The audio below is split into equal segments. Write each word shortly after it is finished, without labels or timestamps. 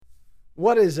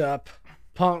What is up,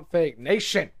 Pump Fake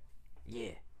Nation?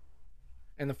 Yeah.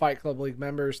 And the Fight Club League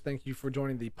members, thank you for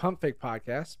joining the Pump Fake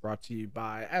podcast, brought to you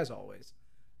by, as always,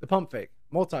 the Pump Fake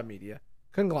Multimedia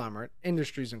Conglomerate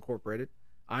Industries Incorporated.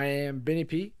 I am Benny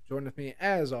P. Joined with me,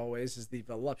 as always, is the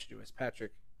voluptuous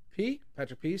Patrick P.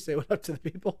 Patrick P., say what up to the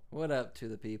people. What up to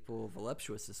the people?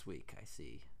 Voluptuous this week, I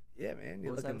see. Yeah, man. What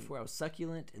You're was I looking before? I was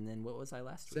succulent, and then what was I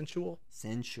last week? sensual.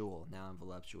 Sensual. Now I'm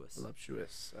voluptuous.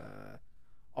 Voluptuous.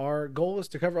 Our goal is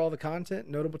to cover all the content,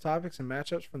 notable topics, and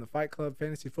matchups from the Fight Club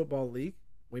Fantasy Football League.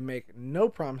 We make no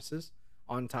promises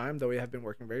on time, though we have been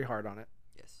working very hard on it.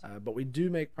 Yes. But we do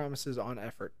make promises on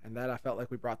effort, and that I felt like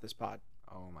we brought this pod.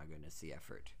 Oh my goodness, the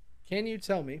effort. Can you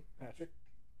tell me, Patrick,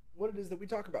 what it is that we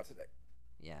talk about today?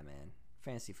 Yeah, man.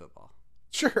 Fantasy football.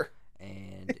 Sure.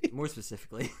 And more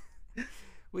specifically,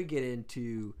 we get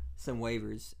into some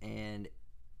waivers, and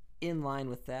in line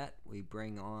with that, we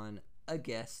bring on a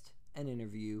guest, an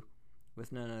interview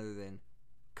with none other than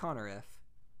Connor F.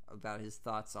 about his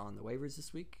thoughts on the waivers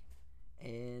this week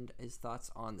and his thoughts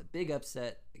on the big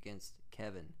upset against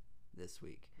Kevin this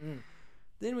week.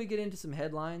 Then we get into some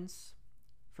headlines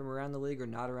from around the league or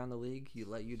not around the league.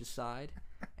 You decide.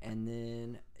 And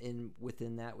then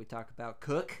within that, we talk about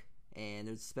Cook, and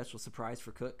there's a special surprise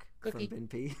for Cook Cookie. from Ben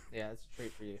P. Yeah, it's a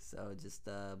treat for you. So just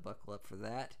buckle up for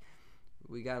that.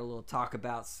 We got a little talk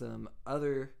about some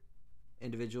other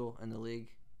individual in the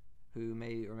league who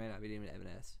may or may not be named Evan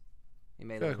S. He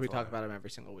may I feel like we talk about him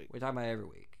every single week. We talk about it every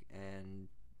week, and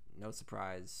no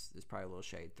surprise, there's probably a little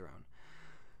shade thrown.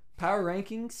 Power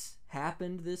rankings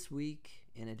happened this week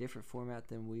in a different format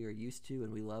than we are used to,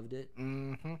 and we loved it.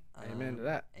 Mm-hmm. Amen to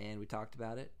that. And we talked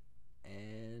about it,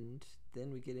 and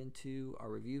then we get into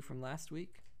our review from last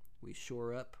week. We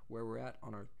shore up where we're at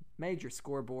on our major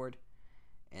scoreboard,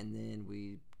 and then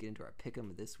we get into our pick'em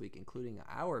of this week, including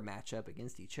our matchup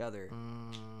against each other.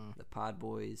 The Pod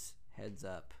Boys heads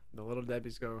up. The Little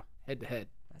Debbies go head to head.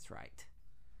 That's right.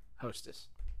 Hostess.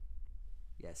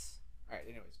 Yes. All right,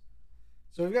 anyways.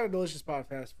 So we've got a delicious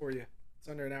podcast for you. It's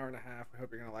under an hour and a half. We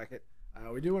hope you're going to like it.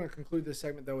 We do want to conclude this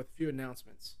segment, though, with a few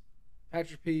announcements.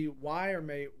 Patrick P., why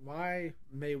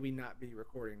may we not be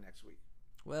recording next week?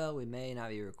 Well, we may not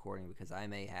be recording because I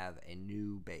may have a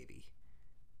new baby.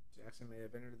 Jackson may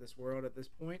have entered this world at this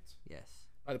point. Yes.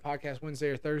 By the podcast Wednesday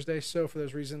or Thursday. So for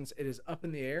those reasons, it is up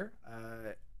in the air.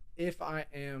 If I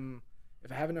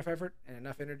have enough effort and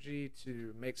enough energy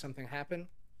to make something happen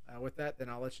with that, then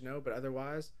I'll let you know. But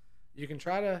otherwise, you can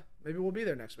try to. Maybe we'll be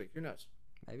there next week. Who knows?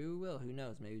 Maybe we will. Who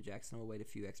knows? Maybe Jackson will wait a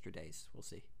few extra days. We'll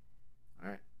see. All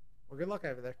right. Well, good luck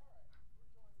over there.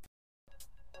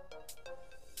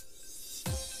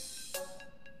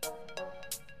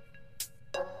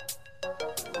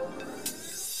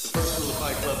 The first rule of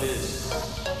Fight Club is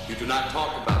you do not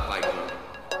talk about Fight Club.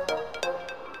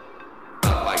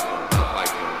 About Fight Club, about Fight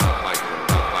Club, about Fight Club,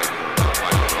 about Fight Club, about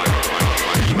Fight Club, Fight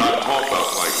Club. Do not talk about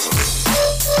Fight Club.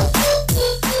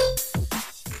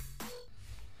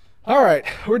 All right.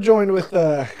 We're joined with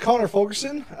Connor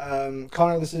Fulkerson.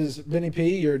 Connor, this is Benny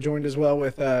P. You're joined as well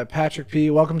with Patrick P.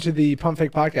 Welcome to the Pump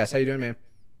Fake Podcast. How you doing, man?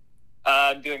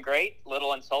 I'm doing great. A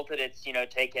little insulted. It's,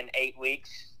 taken 8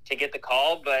 weeks to get the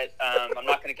call, but I'm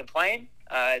not going to complain.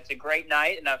 It's a great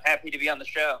night, and I'm happy to be on the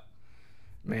show.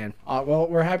 Man, well,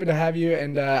 we're happy to have you,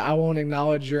 and I won't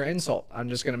acknowledge your insult. I'm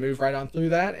just going to move right on through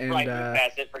that. And, Right,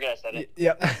 pass it. Forget I said it.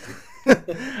 Yep.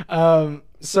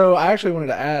 So I actually wanted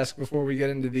to ask before we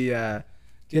get into the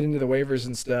waivers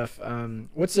and stuff.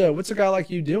 What's a guy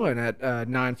like you doing at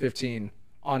 9:15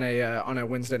 on a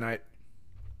Wednesday night?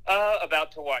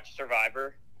 About to watch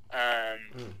Survivor.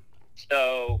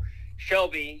 So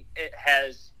Shelby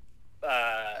has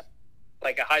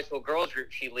like a high school girls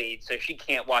group she leads, so she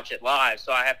can't watch it live.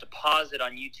 So I have to pause it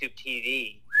on YouTube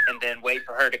TV and then wait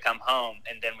for her to come home,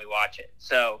 and then we watch it.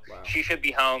 So Wow. She should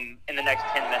be home in the next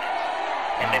 10 minutes,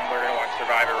 and then we're going to watch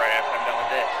Survivor right after I'm done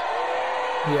with this.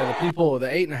 Yeah, the people, the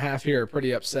 8.5 here are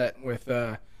pretty upset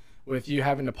with you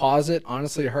having to pause it.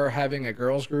 Honestly, her having a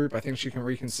girls group, I think she can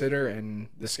reconsider in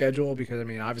the schedule because, I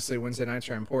mean, obviously Wednesday nights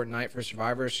are an important night for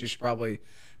Survivors. She should probably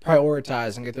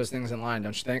prioritize and get those things in line,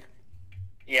 don't you think?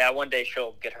 Yeah, one day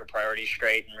she'll get her priorities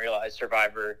straight and realize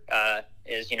Survivor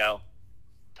is,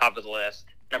 top of the list,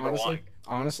 number one.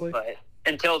 Honestly. But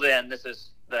until then, this is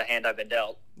the hand I've been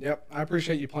dealt. Yep, I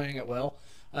appreciate you playing it well.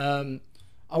 We're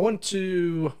going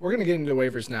to get into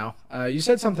waivers now. You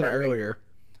said something earlier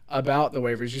about the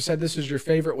waivers. You said this was your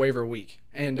favorite waiver week.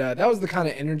 And that was the kind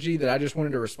of energy that I just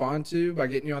wanted to respond to by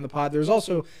getting you on the pod. There's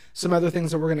also some other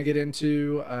things that we're going to get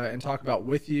into and talk about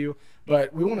with you.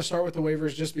 But we want to start with the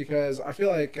waivers just because I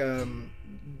feel like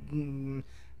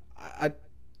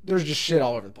there's just shit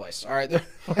all over the place. All right,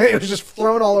 it was just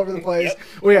thrown all over the place.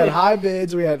 We had high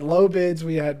bids, we had low bids,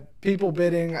 we had people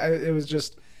bidding. It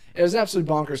was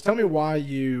absolutely bonkers. Tell me why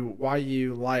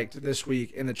you liked this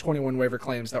week in the 21 waiver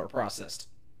claims that were processed.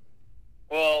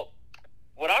 Well,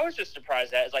 what I was just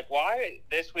surprised at is like, why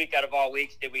this week out of all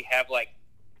weeks did we have like,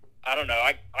 I don't know,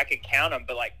 I could count them,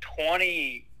 but like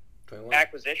 21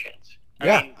 acquisitions.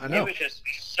 I know. It was just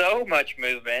so much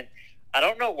movement. I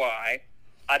don't know why.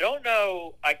 I don't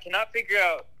know. I cannot figure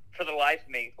out for the life of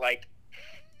me, like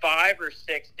 5 or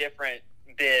 6 different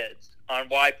bids on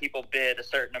why people bid a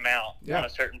certain amount on a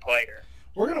certain player.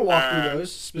 We're going to walk through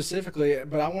those specifically,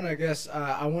 but I want to guess,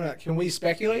 can we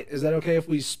speculate? Is that okay if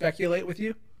we speculate with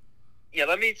you? Yeah,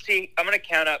 let me see. I'm going to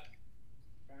count up.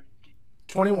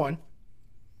 21.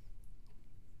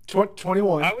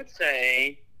 21. I would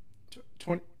say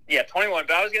 20. Yeah, 21.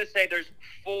 But I was going to say there's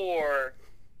 4.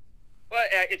 Well,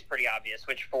 it's pretty obvious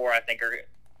which 4 I think are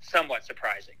somewhat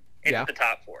surprising. It's the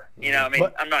top 4. You know, I mean,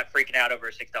 I'm not freaking out over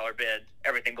a $6 bid.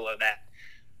 Everything below that.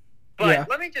 But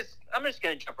I'm just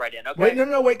going to jump right in. Okay. Wait,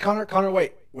 no, wait, Connor,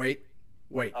 wait.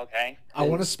 Okay. I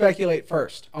want to speculate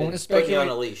first. I want to speculate on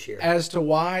a leash here. as to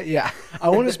why. Yeah, I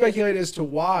want to speculate as to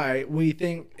why we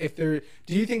think do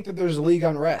you think that there's league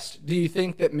unrest? Do you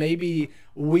think that maybe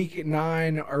week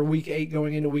 9 or week 8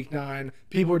 going into week 9,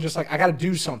 people are just like, I got to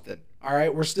do something. All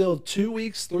right, we're still 2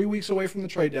 weeks, 3 weeks away from the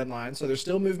trade deadline, so there's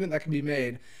still movement that can be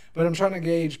made. But I'm trying to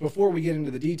gauge before we get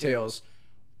into the details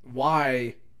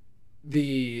why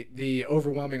the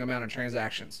overwhelming amount of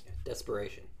transactions.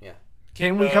 Desperation, yeah.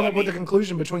 Can we come up with a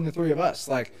conclusion between the 3 of us?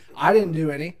 Like, I didn't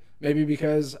do any, maybe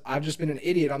because I've just been an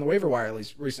idiot on the waiver wire at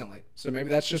least recently. So maybe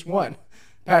that's just one.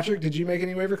 Patrick, did you make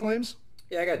any waiver claims?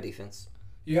 Yeah, I got defense.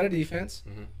 You got a defense,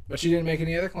 but you didn't make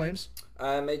any other claims?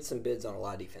 I made some bids on a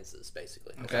lot of defenses,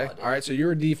 basically. Okay, all right, so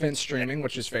you're defense streaming,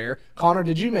 which is fair. Connor,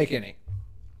 did you make any?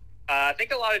 I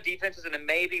think a lot of defenses and then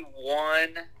maybe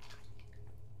one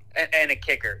and a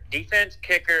kicker. Defense,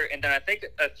 kicker, and then I think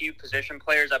a few position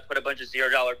players. I put a bunch of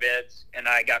 $0 bids, and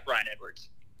I got Bryan Edwards.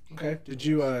 Okay. Did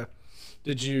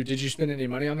you spend any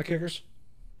money on the kickers?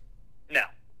 No.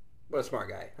 What a smart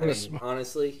guy.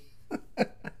 Honestly,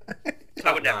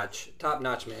 top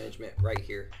notch management right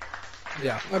here.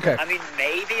 Yeah. Okay. I mean,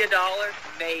 maybe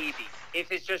 $1, maybe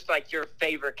if it's just like your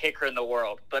favorite kicker in the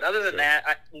world. But other than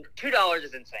that, $2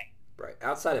 is insane. Right.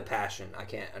 Outside of passion, I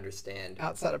can't understand.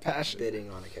 Outside of passion, bidding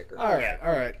on a kicker.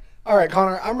 All right,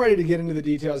 Connor. I'm ready to get into the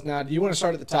details now. Do you want to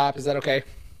start at the top? Is that okay?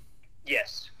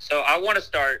 Yes. So I want to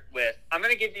start with. I'm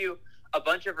going to give you a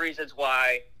bunch of reasons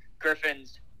why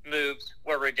Griffin's moves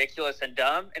were ridiculous and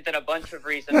dumb, and then a bunch of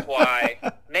reasons why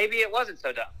maybe it wasn't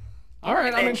so dumb. All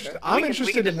right, I'm interested.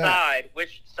 We can decide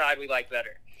which side we like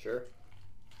better. Sure.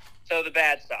 So the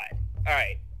bad side. All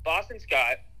right, Boston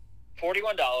Scott,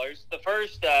 $41. The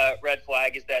first red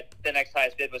flag is that the next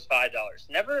highest bid was $5.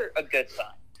 Never a good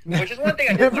sign. Which is one thing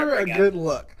I did never a good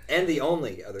look. And the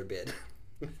only other bid.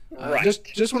 Right.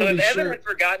 Just want to be sure. So if sure. Evan had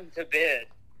forgotten to bid,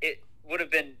 it would have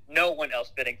been no one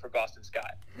else bidding for Boston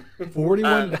Scott.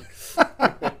 41.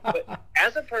 But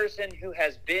as a person who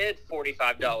has bid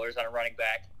 $45 on a running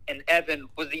back, and Evan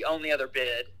was the only other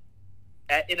bid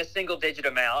in a single-digit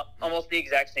amount, almost the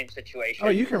exact same situation. Oh,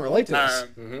 you can relate to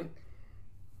this.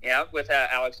 Yeah, with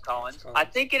Alex Collins. I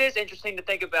think it is interesting to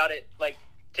think about it. Like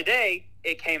today,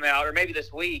 it came out, or maybe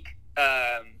this week.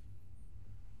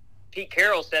 Pete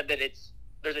Carroll said that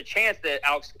there's a chance that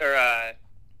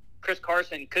Chris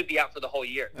Carson could be out for the whole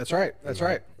year. That's right.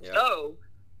 Yeah. So,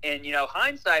 in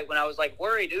hindsight, when I was like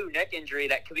worried, neck injury,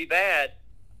 that could be bad.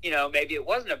 Maybe it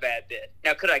wasn't a bad bid.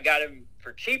 Now, could I got him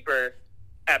for cheaper?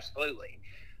 Absolutely.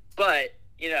 But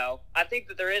I think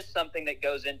that there is something that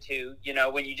goes into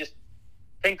when you just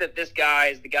think that this guy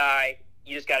is the guy,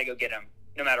 you just got to go get him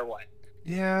no matter what.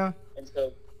 Yeah. And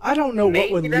so I don't know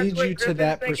what would lead you to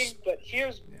that. But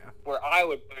here's where I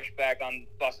would push back on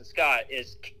Boston Scott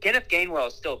is Kenneth Gainwell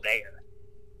is still there.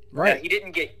 Right. Now, he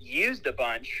didn't get used a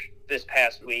bunch this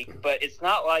past week, but it's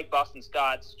not like Boston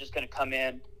Scott's just going to come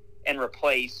in and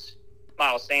replace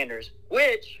Miles Sanders,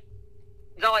 which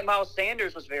it's not like Miles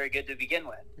Sanders was very good to begin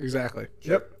with. Exactly.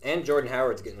 Yep. And Jordan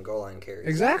Howard's getting goal line carries.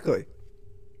 Exactly.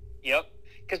 Yep.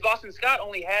 Because Boston Scott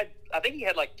only had, I think he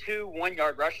had like 2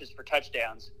 1-yard rushes for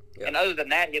touchdowns. Yep. And other than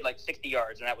that, he had like 60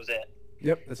 yards, and that was it.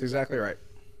 Yep, that's exactly right.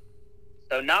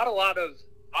 So not a lot of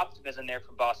optimism there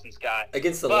from Boston Scott.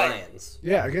 Against the Lions.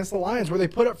 Yeah, against the Lions, where they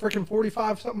put up freaking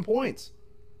 45-something points.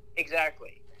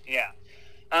 Exactly, yeah.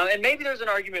 And maybe there's an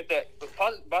argument that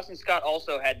Boston Scott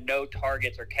also had no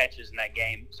targets or catches in that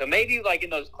game. So maybe like in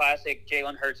those classic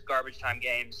Jalen Hurts garbage time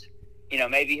games,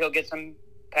 maybe he'll get some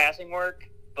passing work,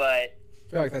 but I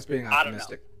feel like that's being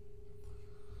optimistic.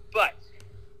 But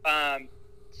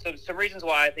some reasons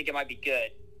why I think it might be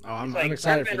good. Oh, I'm It's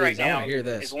excited for Griffin these. right I now want to hear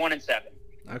this. is 1-7.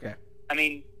 Okay. I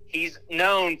mean, he's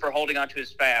known for holding on to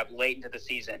his fab late into the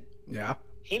season. Yeah.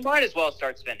 He might as well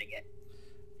start spending it.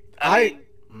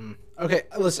 Okay,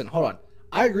 listen, hold on.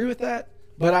 I agree with that,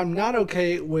 but I'm not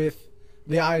okay with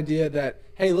the idea that,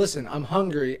 hey, listen, I'm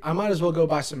hungry. I might as well go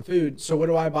buy some food. So what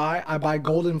do? I buy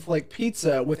Golden Flake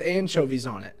pizza with anchovies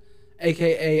on it,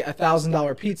 aka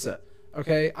 $1,000 pizza.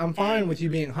 Okay, I'm fine with you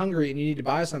being hungry and you need to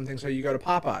buy something, so you go to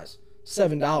Popeyes,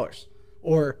 $7,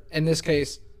 or in this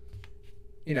case,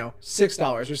 $6 or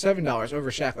 $7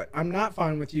 over Shacklet. I'm not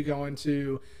fine with you going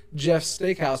to Jeff's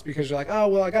Steakhouse because you're like, oh,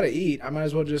 well, I got to eat. I might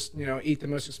as well just, eat the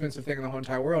most expensive thing in the whole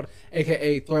entire world,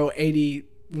 aka throw $81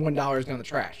 down the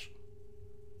trash.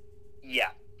 Yeah.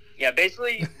 Yeah,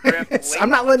 basically, Griff I'm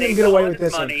not letting him get away with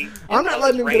this one. money I'm not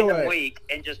letting him get random away. Week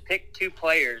and just pick 2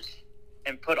 players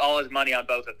and put all his money on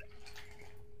both of them.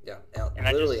 Yeah, And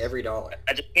I literally just- every dollar.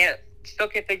 I just still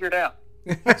can't figure it out.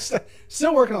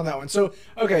 Still working on that one. So,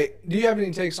 okay, do you have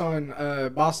any takes on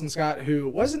Boston Scott,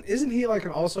 who isn't he like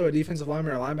also a defensive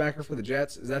lineman or linebacker for the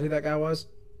Jets? Is that who that guy was?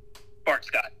 Bart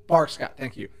Scott. Bark Scott,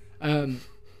 thank you. Do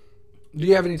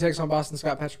you have any takes on Boston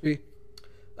Scott, Patrick B?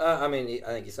 I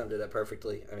think he summed it up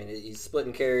perfectly. I mean, he's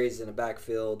splitting carries in a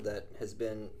backfield that has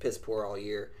been piss poor all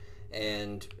year.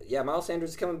 And, yeah, Miles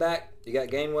Sanders is coming back. You got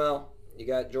Gainwell. You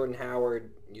got Jordan Howard.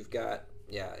 You've got,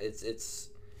 it's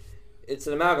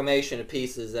an amalgamation of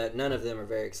pieces that none of them are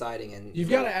very exciting. And You've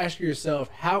got to ask yourself,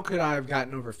 how could I have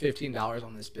gotten over $15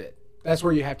 on this bid? That's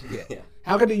where you have to get. Yeah.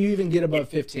 How could you even get above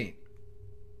 15?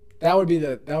 That would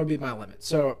be my limit.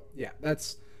 So yeah,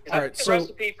 that's all right. The So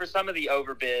recipe for some of the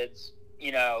overbids,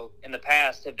 in the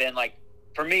past have been like,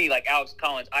 for me, like Alex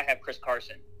Collins, I have Chris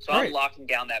Carson. So Right. I'm locking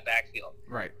down that backfield.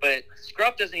 right. But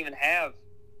Scruff doesn't even have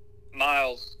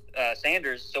Miles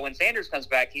Sanders. So when Sanders comes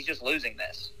back, he's just losing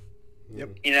this. Yep.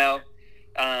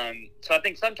 So I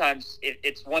think sometimes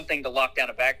it's one thing to lock down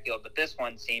a backfield, but this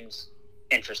one seems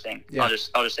interesting. Yeah. I'll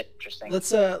just say interesting. Let's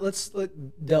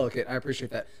delicate. I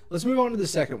appreciate that. Let's move on to the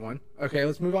second one. Okay,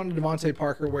 let's move on to Devontae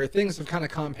Parker, where things have kind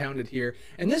of compounded here,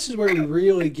 and this is where we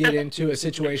really get into a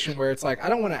situation where it's like I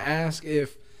don't want to ask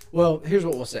if. Well, here's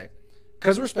what we'll say,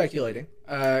 because we're speculating,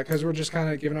 because we're just kind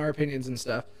of giving our opinions and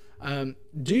stuff.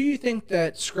 Do you think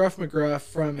that Scruff McGruff,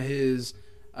 from his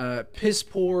piss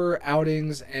poor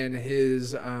outings and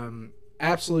his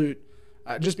absolute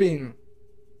just being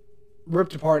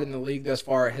ripped apart in the league thus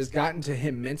far, has gotten to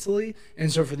him mentally,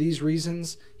 and so for these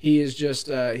reasons he is just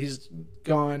he's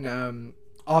gone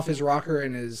off his rocker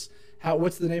and is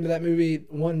what's the name of that movie,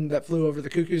 one that flew over the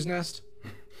cuckoo's nest?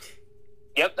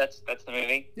 Yep, that's the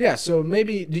movie. Yeah, so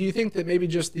maybe do you think that maybe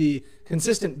just the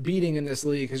consistent beating in this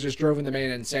league has just driven the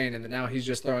man insane, and that now he's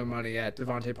just throwing money at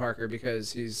Devontae Parker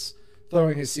because he's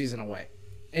throwing his season away?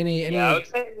 Any Yeah,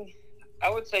 I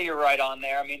would say you're right on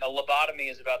there. I mean, a lobotomy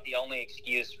is about the only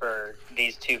excuse for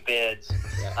these 2 bids.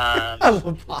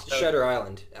 Shutter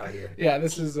Island out here. Yeah,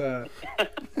 this is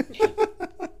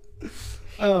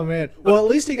oh man. Well, at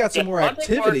least he got some more Devontae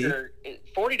activity. Parker,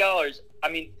 $40. I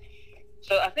mean,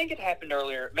 so I think it happened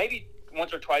earlier, maybe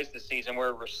once or twice this season, where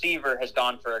a receiver has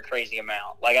gone for a crazy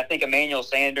amount. Like I think Emmanuel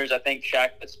Sanders, I think Shaq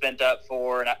had spent up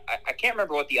for, and I can't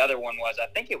remember what the other one was. I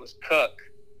think it was Cook,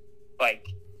 like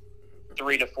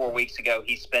 3 to 4 weeks ago.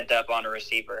 He spent up on a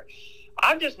receiver.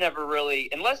 I've just never really,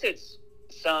 unless it's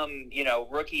some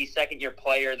rookie second-year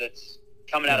player that's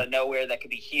coming out of nowhere that could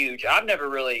be huge. I've never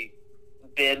really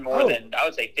bid more than, I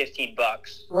would say,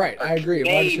 $15. Right, Or I agree.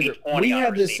 maybe 20 We on a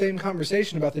had this receiver. same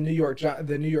conversation about the New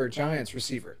York Giants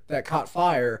receiver that caught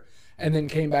fire and then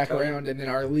came back around, and then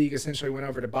our league essentially went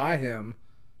over to buy him,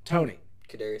 Tony.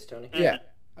 Kadarius Toney. Yeah.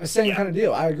 Same Yeah. kind of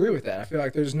deal. I agree with that. I feel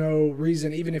like there's no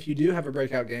reason, even if you do have a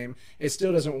breakout game, it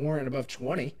still doesn't warrant above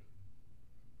 20.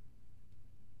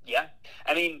 Yeah.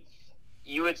 I mean,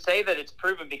 you would say that it's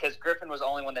proven because Griffin was the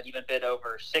only one that even bid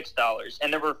over $6.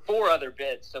 And there were 4 other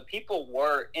bids. So people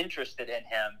were interested in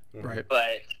him, Right.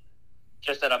 but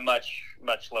just at a much,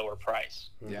 much lower price.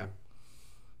 Yeah.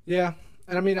 Yeah.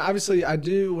 And I mean, obviously,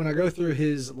 when I go through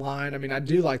his line, I mean, I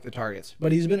do like the targets,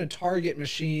 but he's been a target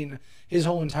machine his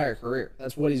whole entire career.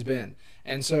 That's what he's been.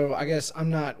 And so I guess I'm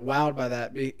not wowed by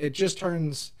that. It just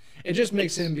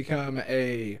makes him become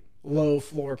a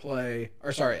a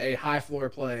high floor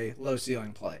play, low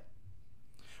ceiling play.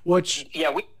 Which,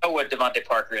 Yeah, we know what Devontae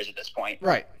Parker is at this point.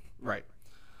 right.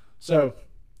 So,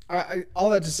 all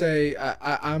that to say,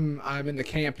 I'm in the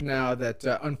camp now that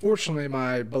unfortunately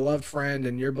my beloved friend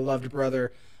and your beloved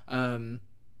brother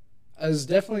has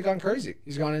definitely gone crazy.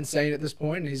 He's gone insane at this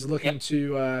point, and he's looking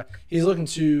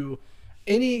to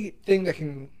anything that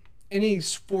can any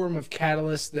form of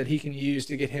catalyst that he can use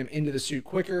to get him into the suit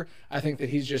quicker, I think that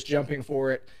he's just jumping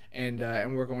for it, and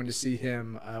we're going to see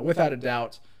him without a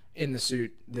doubt in the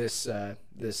suit this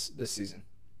season.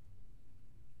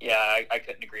 Yeah, I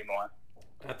couldn't agree more.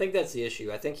 I think that's the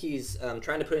issue. I think he's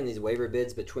trying to put in these waiver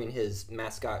bids between his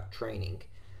mascot training.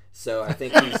 So I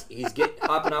think he's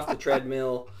hopping off the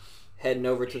treadmill, heading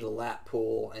over to the lap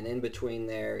pool, and in between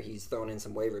there, he's throwing in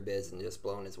some waiver bids and just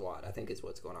blowing his wad. I think is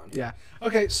what's going on here. Yeah.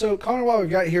 Okay, so Connor, while we've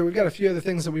got a few other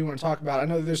things that we want to talk about. I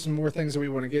know that there's some more things that we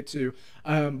want to get to,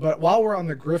 but while we're on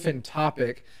the Griffin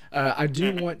topic, I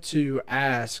do want to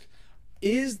ask,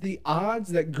 is the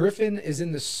odds that Griffin is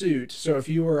in the suit, so if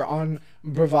you were on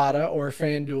Bravada or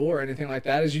FanDuel or anything like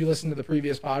that, as you listened to the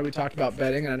previous pod, we talked about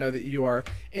betting, and I know that you are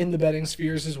in the betting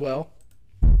spheres as well.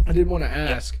 I did want to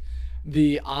ask,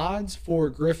 the odds for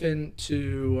Griffin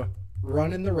to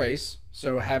run in the race,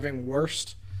 so having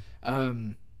worst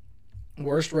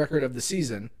record of the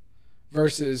season,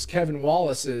 versus Kevin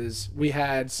Wallace's, we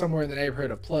had somewhere in the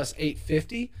neighborhood of plus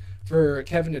 850 for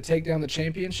Kevin to take down the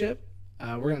championship.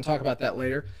 We're going to talk about that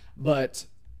later, but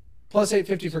plus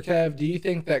 850 for Kev. Do you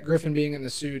think that Griffin being in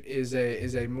the suit is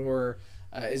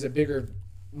a bigger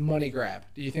money grab?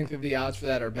 Do you think that the odds for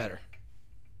that are better?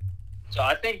 So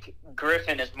I think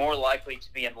Griffin is more likely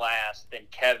to be in last than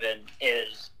Kevin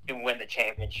is to win the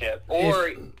championship,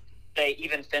 or they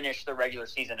even finish the regular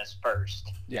season as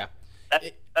first. Yeah.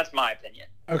 That's my opinion.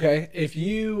 Okay.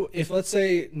 If let's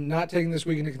say, not taking this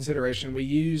week into consideration,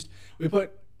 we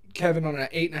put Kevin on an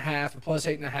 8.5, a plus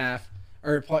 8.5,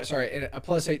 or a plus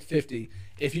 850.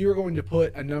 If you were going to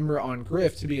put a number on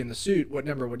Griff to be in the suit, what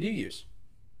number would you use?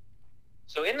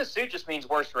 So in the suit just means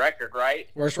worst record, right?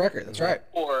 Worst record, that's right.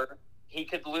 Or he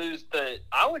could lose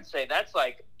I would say that's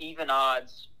like even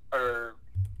odds or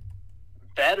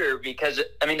better, because,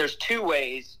 I mean, there's two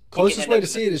ways. Closest way to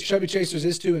see it is Chubby Chasers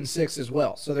is 2-6 as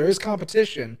well. So there is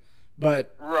competition,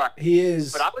 but right. He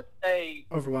is But I would say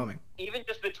overwhelming. Even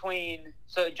just between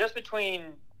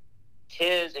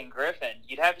Tiz and Griffin,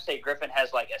 you'd have to say Griffin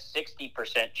has like a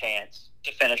 60% chance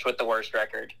to finish with the worst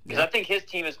record. Because I think his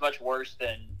team is much worse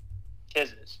than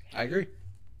Tiz's. I agree.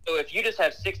 So if you just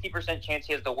have 60% chance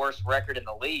he has the worst record in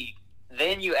the league,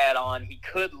 then you add on he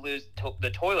could lose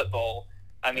the toilet bowl.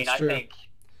 I mean,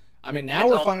 I mean, now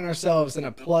we're finding ourselves in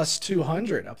a plus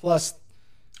 200, a plus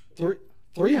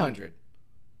 300.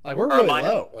 Like, we're really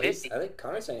low. Well, I think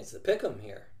Connor's saying it's the pick 'em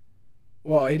here.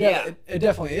 Well, it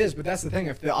definitely is, but that's the thing.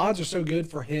 If the odds are so good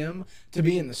for him to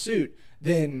be in the suit,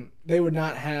 then they would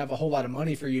not have a whole lot of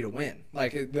money for you to win.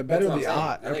 Like, the better the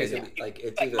odds. Okay, it's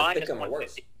either pick 'em or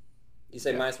worse. You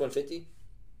say minus 150?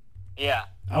 Yeah.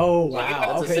 Oh,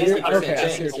 wow. That's Okay, a 60% I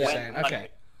see what you're chance. saying. Okay.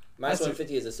 Minus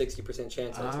 150 is a 60%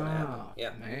 chance that's going to happen.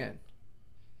 Yeah.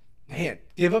 Man,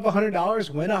 give up $100,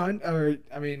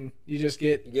 win you just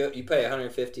get. You pay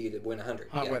 150 to win 100.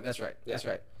 Yeah. That's right. Yeah. That's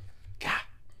right. God.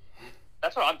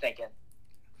 That's what I'm thinking.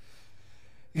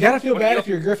 You gotta feel bad if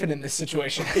you're Griffin in this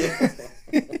situation.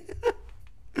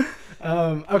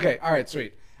 Okay. All right.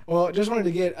 Sweet. Well, just wanted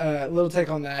to get a little take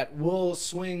on that. We'll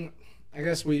swing. I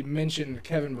guess we mentioned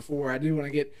Kevin before. I do want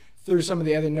to get through some of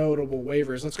the other notable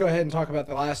waivers. Let's go ahead and talk about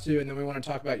the last two, and then we want to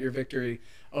talk about your victory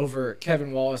over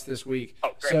Kevin Wallace this week.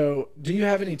 Oh, great. So, do you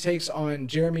have any takes on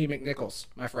Jeremy McNichols,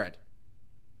 my friend?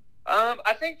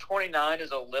 I think 29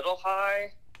 is a little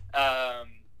high.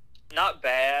 Not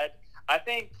bad. I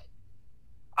think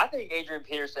Adrian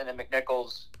Peterson and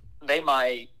McNichols, they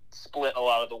might split a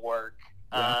lot of the work.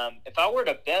 Yeah. If I were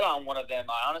to bet on one of them,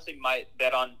 I honestly might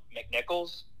bet on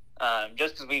McNichols.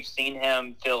 Just because we've seen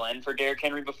him fill in for Derrick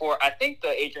Henry before. I think the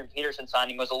Adrian Peterson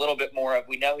signing was a little bit more of,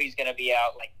 we know he's going to be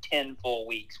out like 10 full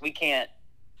weeks. We can't,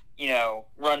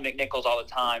 run McNichols all the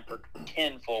time for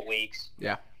 10 full weeks.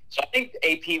 Yeah. So I think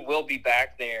AP will be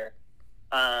back there.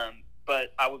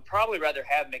 But I would probably rather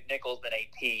have McNichols than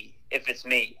AP if it's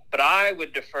me. But I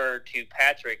would defer to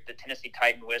Patrick, the Tennessee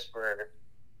Titan whisperer,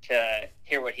 to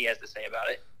hear what he has to say about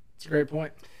it. It's a great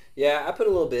point. Yeah, I put a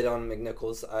little bid on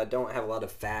McNichols. I don't have a lot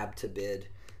of fab to bid,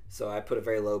 so I put a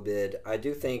very low bid. I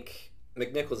do think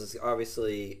McNichols is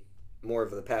obviously more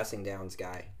of the passing downs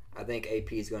guy. I think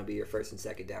AP is going to be your first and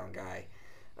second down guy.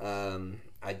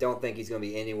 I don't think he's going to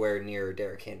be anywhere near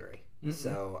Derrick Henry. Mm-hmm.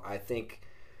 So I think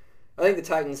the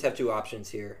Titans have two options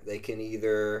here. They can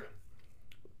either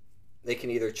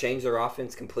change their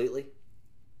offense completely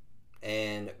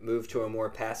and move to a more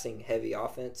passing-heavy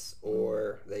offense,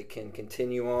 or they can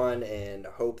continue on and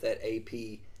hope that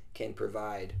AP can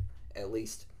provide at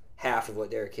least half of what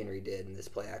Derrick Henry did in this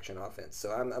play-action offense. So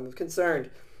I'm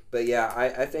concerned. But, yeah,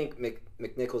 I think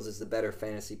McNichols is the better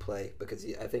fantasy play because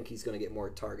I think he's going to get more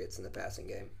targets in the passing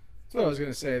game. That's what I was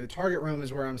going to say. The target room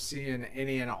is where I'm seeing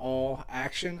any and all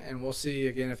action, and we'll see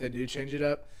again if they do change it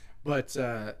up. But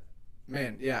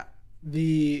man, yeah.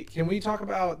 Can we talk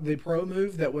about the pro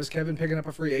move that was Kevin picking up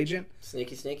a free agent?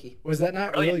 Sneaky. Was that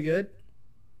not Brilliant. really good?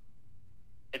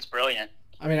 It's brilliant.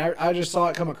 I mean, I just saw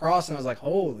it come across and I was like,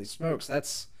 holy smokes,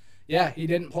 he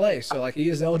didn't play, so like he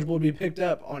is eligible to be picked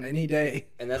up on any day.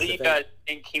 And What that's do the you thing. guys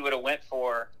think he would have went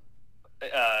for,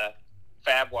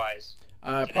 fab wise?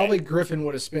 Probably Griffin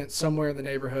would have spent somewhere in the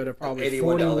neighborhood of probably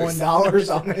 $81.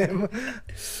 $41 on him.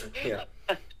 Yeah.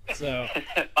 So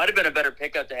Might have been a better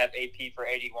pickup to have AP for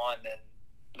 81 than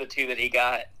the two that he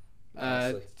got.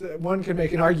 one could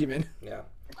make an argument. Yeah.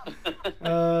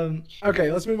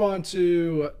 Okay, let's move on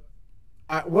to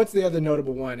what's the other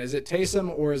notable one? Is it Taysom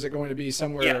or is it going to be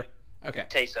somewhere? Yeah. Okay.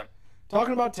 Taysom.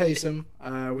 Talking about Taysom,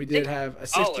 we did have a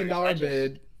 $16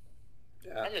 bid.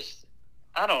 Yeah.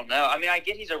 I don't know. I mean, I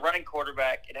get he's a running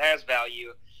quarterback. It has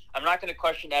value. I'm not going to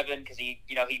question Evan because he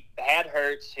has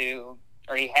Hurts, who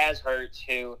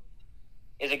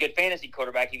is a good fantasy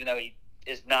quarterback, even though he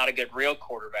is not a good real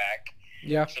quarterback.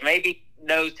 Yeah. So maybe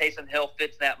knows Taysom Hill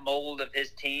fits that mold of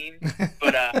his team.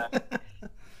 But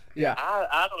Yeah.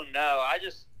 I don't know.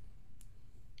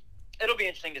 It'll be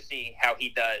interesting to see how he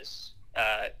does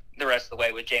the rest of the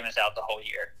way with Jameis out the whole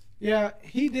year. Yeah,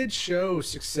 he did show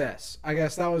success. I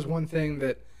guess that was one thing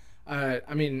that, I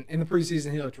mean, in the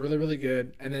preseason he looked really, really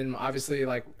good. And then obviously,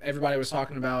 like, everybody was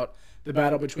talking about the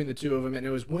battle between the two of them, and it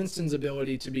was Winston's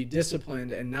ability to be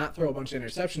disciplined and not throw a bunch of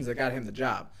interceptions that got him the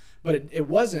job. But it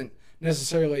wasn't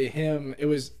necessarily him. It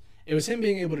was him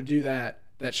being able to do that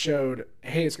showed,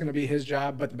 hey, it's going to be his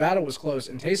job. But the battle was close,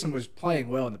 and Taysom was playing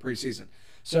well in the preseason.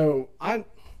 So I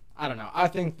don't know. I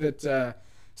think that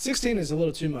 16 is a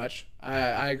little too much.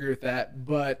 I agree with that,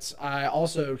 but I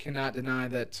also cannot deny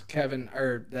that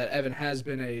Evan has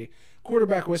been a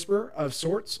quarterback whisperer of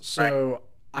sorts. So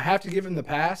I have to give him the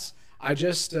pass. I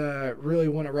just really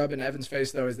want to rub in Evan's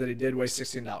face, though, is that he did waste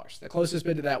 $16. The closest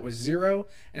bid to that was 0,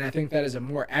 and I think that is a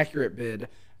more accurate bid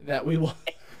that we'll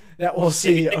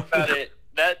see. If you think about it,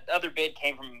 that other bid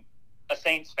came from a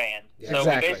Saints fan. Yeah. So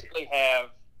Exactly. we basically have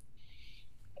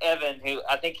Evan, who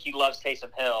I think he loves Taysom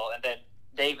Hill, and then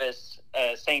Davis,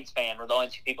 Saints fan, were the only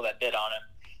two people that bid on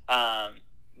him.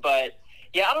 But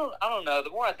yeah, I don't know.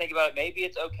 The more I think about it, maybe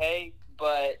it's okay,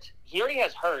 but he already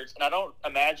has Hurts, and I don't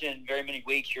imagine very many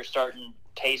weeks you're starting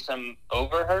Taysom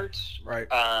over Hurts. Right.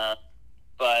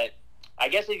 But I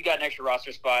guess if you've got an extra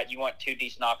roster spot, you want two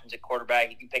decent options at quarterback,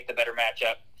 you can pick the better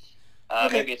matchup.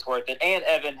 Okay. Maybe it's worth it. And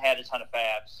Evan had a ton of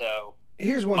fab, so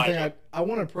Here's one thing I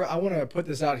want to put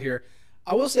this out here.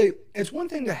 I will say it's one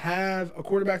thing to have a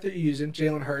quarterback that you're using,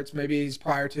 Jalen Hurts. Maybe he's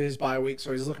prior to his bye week,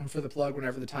 so he's looking for the plug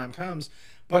whenever the time comes.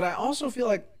 But I also feel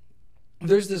like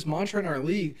there's this mantra in our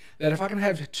league that if I can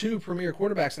have two premier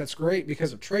quarterbacks, that's great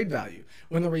because of trade value.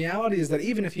 When the reality is that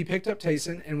even if he picked up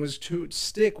Taysom and was to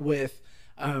stick with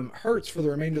Hurts for the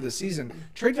remainder of the season,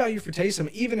 trade value for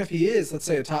Taysom, even if he is, let's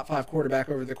say, a top 5 quarterback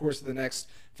over the course of the next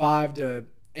 5 to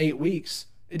 8 weeks,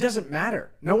 it doesn't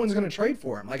matter. No one's going to trade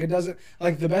for him. Like, it doesn't,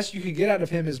 like, the best you could get out of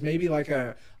him is maybe like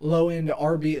a low-end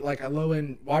RB, like a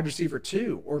low-end wide receiver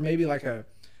 2, or maybe like a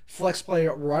flex play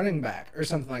running back or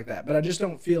something like that. But I just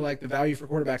don't feel like the value for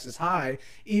quarterbacks is high,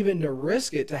 even to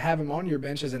risk it to have him on your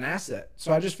bench as an asset.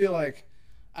 So I just feel like,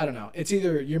 I don't know. It's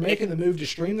either you're making the move to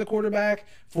stream the quarterback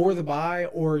for the buy,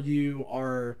 or you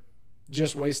are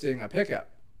just wasting a pickup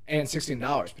and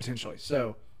 $16 potentially.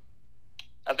 So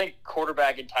I think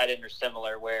quarterback and tight end are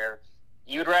similar, where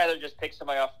you'd rather just pick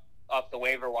somebody off the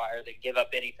waiver wire than give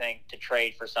up anything to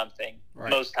trade for something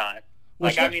most time.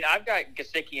 Like, I mean, I've got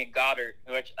Gesicki and Goddard,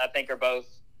 which I think are both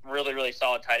really, really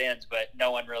solid tight ends, but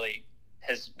no one really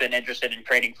has been interested in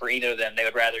trading for either of them. They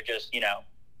would rather just,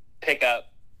 pick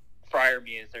up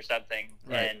Freiermuth or something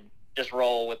and just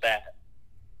roll with that.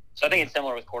 So I think it's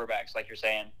similar with quarterbacks, like you're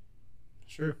saying.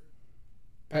 Sure.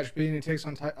 Patrick B, any takes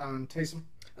on Taysom?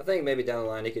 I think maybe down the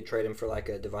line he could trade him for like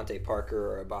a Devontae Parker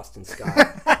or a Boston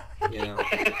Scott.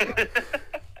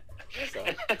 So,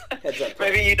 heads up.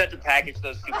 Maybe you'd have to package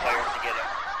those two players together.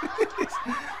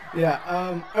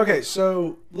 Yeah. Okay.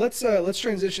 So let's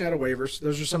transition out of waivers.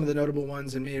 Those are some of the notable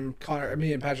ones, and me and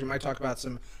Patrick might talk about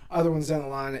some other ones down the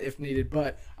line if needed.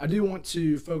 But I do want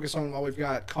to focus on, while we've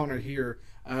got Connor here.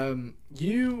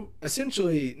 You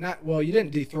essentially you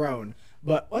didn't dethrone,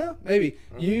 but maybe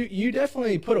you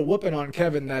definitely put a whooping on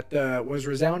Kevin that was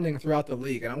resounding throughout the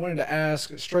league. And I wanted to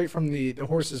ask straight from the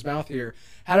horse's mouth here,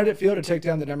 how did it feel to take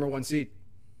down the number 1 seed?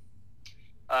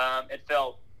 It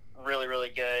felt really, really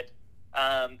good.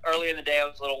 Early in the day, I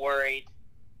was a little worried.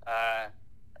 I'm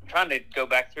trying to go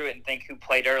back through it and think who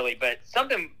played early, but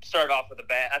something started off with a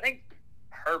bad. I think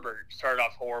Herbert started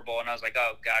off horrible, and I was like,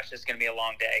 oh, gosh, this is going to be a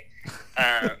long day.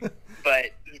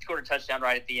 But he scored a touchdown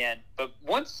right at the end. But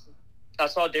once I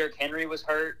saw Derrick Henry was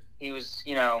hurt, he was,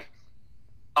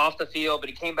 off the field, but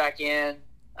he came back in,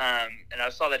 and I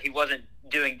saw that he wasn't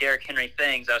doing Derrick Henry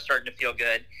things. I was starting to feel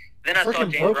good. Then I saw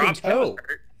Freaking James broken Robinson toe. was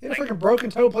hurt. He had a freaking broken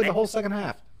toe, played the whole second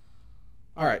half.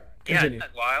 All right, Yeah, continue.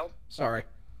 isn't that wild? Sorry.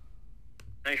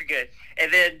 No, you're good.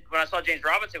 And then when I saw James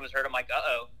Robinson was hurt, I'm like,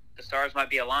 uh-oh, the stars might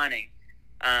be aligning.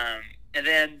 And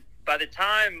then by the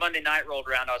time Monday night rolled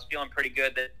around, I was feeling pretty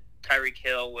good that Tyreek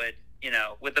Hill would,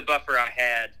 with the buffer I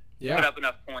had, put up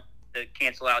enough points to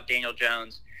cancel out Daniel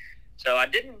Jones. So I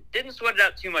didn't sweat it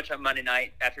out too much on Monday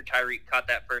night after Tyreek caught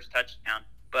that first touchdown.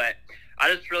 But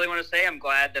I just really want to say I'm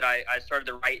glad that I started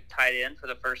the right tight end for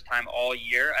the first time all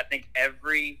year. I think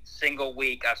every single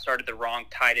week I've started the wrong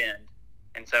tight end.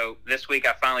 And so this week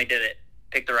I finally did it,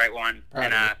 picked the right one,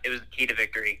 and it was the key to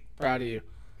victory. Proud of you.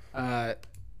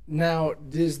 Now,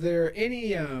 is there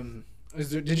any?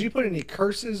 Did you put any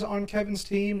curses on Kevin's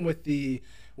team with the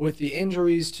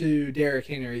injuries to Derrick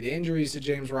Henry, the injuries to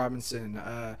James Robinson?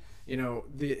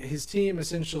 His team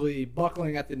essentially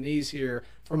buckling at the knees here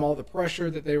from all the pressure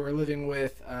that they were living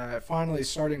with, finally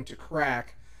starting to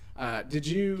crack. Did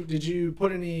you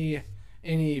put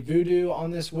any voodoo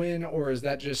on this win, or is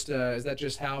that just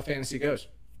how fantasy goes?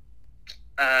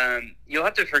 You'll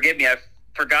have to forgive me. I've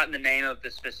forgotten the name of the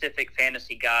specific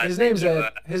fantasy guy. His name's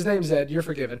Ed. His name's Ed. You're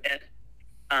forgiven. Ed,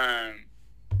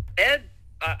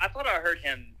 I thought I heard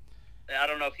him. I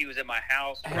don't know if he was at my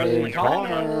house Hey, wrestling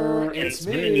Connor, around in it's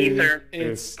the me. ether.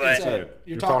 It's But Ed.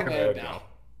 You're talking to Ed now.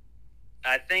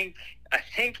 I think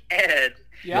Ed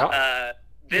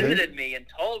visited me and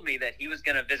told me that he was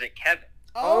going to visit Kevin.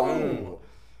 Oh.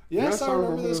 Yes, I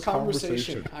remember this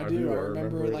conversation. I do. I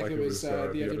remember it like it was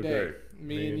the other day.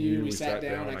 Me and you, we sat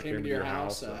down. I came into your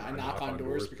house. I knock on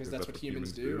doors because that's what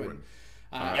humans do. And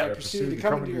I proceeded to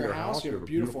come into your house. You have a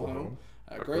beautiful home.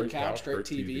 A great couch, great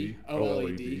TV,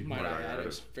 OLED, might I add. It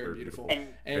was very beautiful.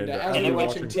 And as we were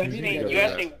watching TV, you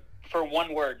asked me for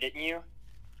one word, didn't you?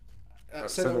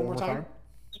 Say that one more time.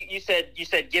 You said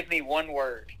give me one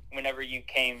word whenever you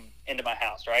came into my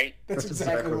house, right? That's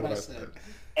exactly what I said.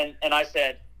 And I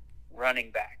said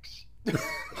running backs.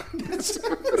 Is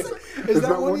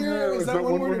that one word? Is that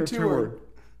one word or two word?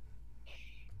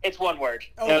 It's one word.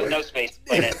 Oh, no space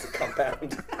in it. It's a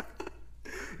compound.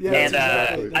 Yeah, And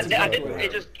that's I exactly didn't. what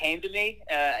It just came to me.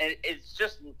 It's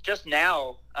just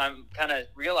now I'm kind of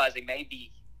realizing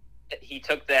maybe that he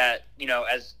took that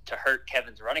as to hurt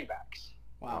Kevin's running backs.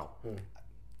 Wow.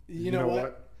 You know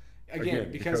what?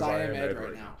 Again, because I am Ed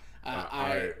right now.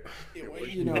 I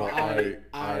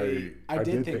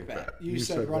did think that. You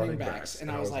said running backs,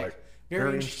 and I was like,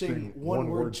 very interesting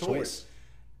one-word choice.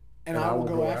 And I will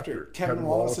go after Kevin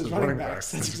Wallace's running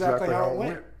backs. That's exactly how it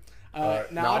went.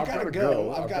 Now I've got to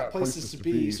go. I've got places to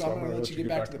be, so I'm going to let you get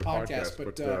back to the podcast.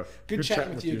 But good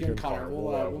chatting with you again, Connor.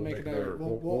 We'll make another.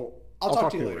 I'll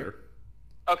talk to you later.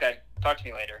 Okay, talk to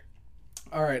me later.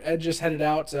 All right, Ed just headed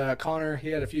out. Connor, he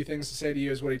had a few things to say to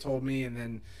you, is what he told me, and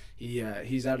then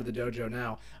he's out of the dojo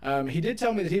now. He did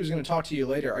tell me that he was going to talk to you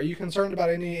later. Are you concerned about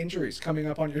any injuries coming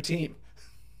up on your team?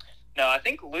 No, I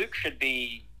think Luke should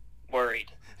be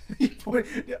worried.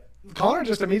 Connor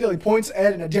just immediately points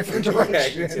Ed in a different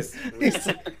direction. Just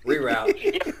reroute.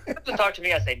 You have to talk to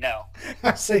me. I say no.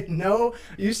 I say no.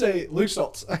 You say Luke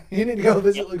Stoltz. You need to go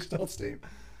visit Luke Stoltz's team.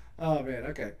 Oh man.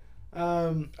 Okay.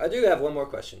 I do have one more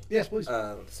question. Yes, please.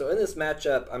 So in this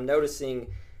matchup, I'm noticing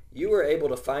you were able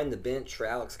to find the bench for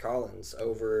Alex Collins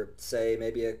over, say,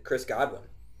 maybe a Chris Godwin,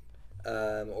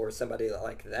 or somebody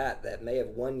like that may have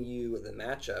won you the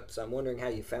matchup. So I'm wondering how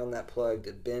you found that plug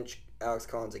to bench Alex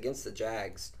Collins against the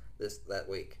Jags that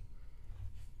week.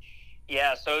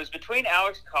 Yeah, so it was between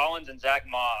Alex Collins and Zach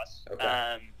Moss.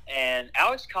 Okay. And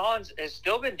Alex Collins has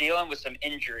still been dealing with some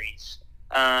injuries.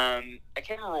 I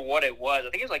can't remember what it was. I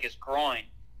think it was like his groin.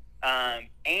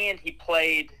 And he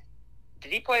played –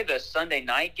 did he play the Sunday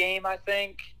night game, I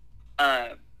think?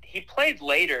 He played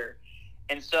later.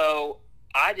 And so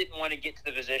I didn't want to get to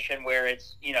the position where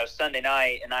it's, Sunday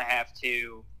night and I have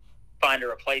to find a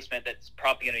replacement that's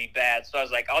probably going to be bad. So I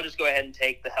was like, I'll just go ahead and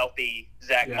take the healthy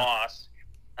Zach Moss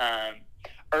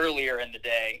earlier in the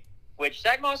day, which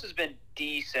Zach Moss has been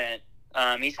decent.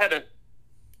 He's had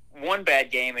one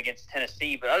bad game against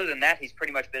Tennessee, but other than that, he's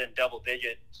pretty much been in double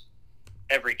digits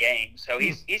every game. So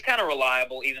he's kind of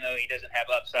reliable, even though he doesn't have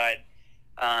upside.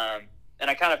 And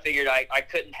I kind of figured I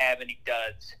couldn't have any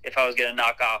duds if I was going to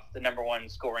knock off the number one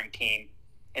scoring team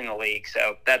in the league.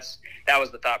 So that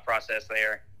was the thought process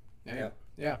there.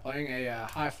 Yeah, playing a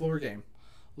high floor game,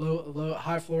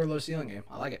 high floor, low ceiling game.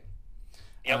 I like it.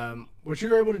 Yep. What you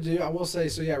were able to do, I will say,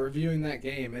 so yeah, reviewing that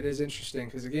game, it is interesting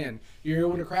because again, you're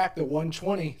able to crack the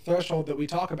 120 threshold that we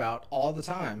talk about all the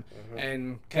time,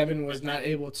 and Kevin was not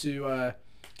able to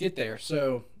get there.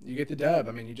 So you get the dub.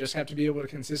 I mean, you just have to be able to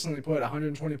consistently put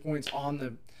 120 points on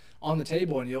the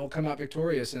table, and you'll come out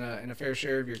victorious in a fair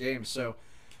share of your games. So,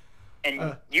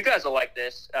 And you guys will like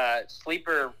this.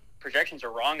 Sleeper projections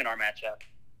are wrong in our matchup.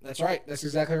 that's right. That's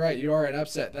exactly right. You are an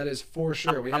upset. That is for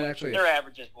sure. We had actually. Their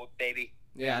averages, baby.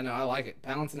 Yeah, no, I like it.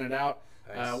 Balancing it out.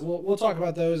 Nice. We'll talk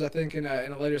about those, I think, in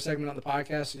a later segment on the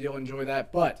podcast, so you'll enjoy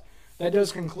that. But that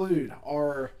does conclude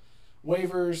our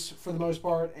waivers for the most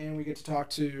part, and we get to talk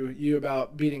to you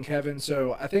about beating Kevin.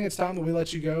 So I think it's time that we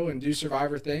let you go and do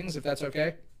Survivor things, if that's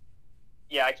okay.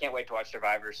 Yeah, I can't wait to watch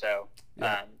Survivor. So,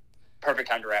 Yeah. perfect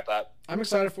time to wrap up. I'm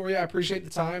excited for you. I appreciate the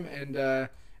time, and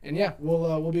yeah,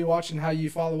 we'll be watching how you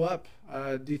follow up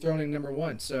dethroning number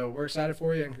 1. So we're excited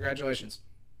for you, and congratulations.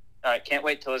 All right, can't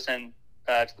wait to listen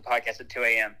to the podcast at 2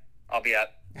 a.m. I'll be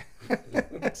up.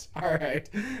 All right.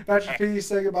 Patrick P,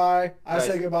 say goodbye. I Guys.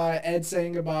 say goodbye. Ed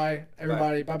saying goodbye.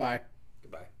 Everybody, bye-bye.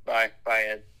 Goodbye. Bye. Bye,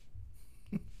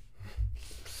 Ed.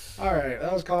 All right,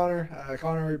 that was Connor.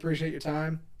 Connor, we appreciate your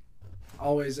time.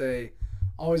 Always a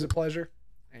pleasure,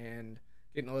 and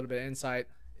getting a little bit of insight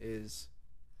is,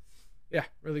 yeah,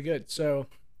 really good. So,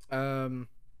 we're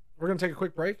gonna take a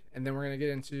quick break, and then we're gonna get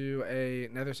into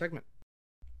another segment.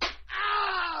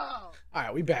 All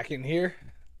right, we back in here,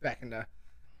 back into.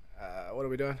 What are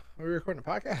we doing? Are we recording a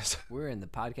podcast? We're in the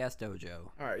podcast dojo.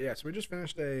 All right, yeah. So we just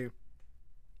finished a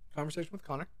conversation with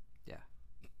Connor. Yeah.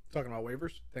 Talking about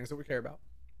waivers, things that we care about.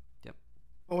 Yep.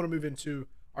 I want to move into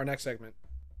our next segment.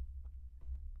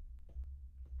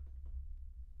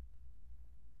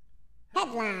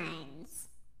 Headlines.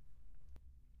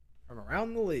 From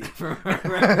around the league.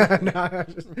 Right. No,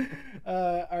 just,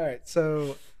 all right,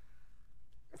 so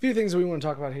a few things we want to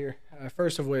talk about here.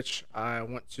 First of which, I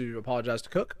want to apologize to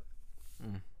Cook.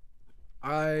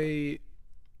 I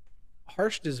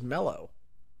harshed his mellow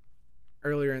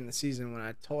earlier in the season when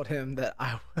I told him that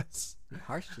I was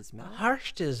Harsh as mellow.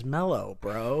 harshed his mellow,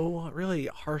 bro. Really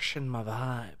harshing my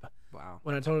vibe. Wow.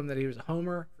 When I told him that he was a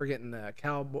homer for getting the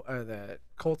the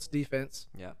Colts defense,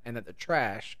 Yeah. and that they're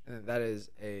trash, and that is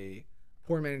a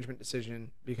poor management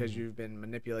decision because you've been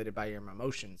manipulated by your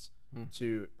emotions Yeah,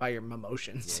 you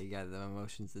got the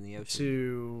emotions in the ocean.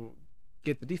 to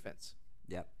get the defense,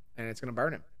 Yep. and it's gonna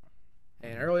burn him.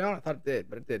 And early on, I thought it did,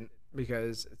 but it didn't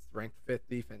because it's ranked 5th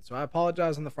defense. So I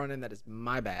apologize on the front end. That is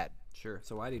my bad. Sure.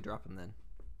 So why did he drop him then?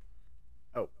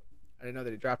 Oh, I didn't know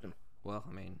that he dropped him. Well,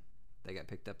 I mean, they got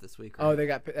picked up this week. Oh,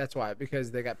 Right? that's why,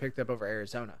 because they got picked up over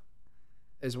Arizona,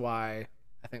 is why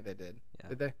I think they did. Yeah.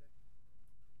 Did they?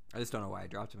 I just don't know why I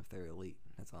dropped him if they're elite.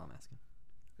 That's all I'm asking.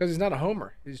 Because he's not a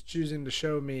homer. He's choosing to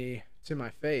show me to my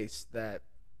face that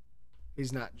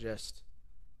he's not just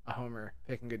a homer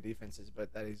picking good defenses,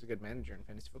 but that he's a good manager in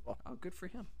fantasy football. Oh, good for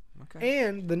him. Okay.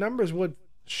 And the numbers would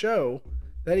show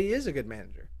that he is a good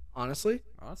manager. Honestly,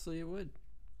 Honestly, it would.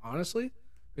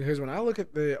 because when I look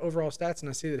at the overall stats and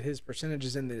I see that his percentage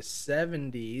is in the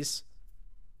 70s,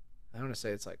 I want to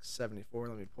say it's like 74.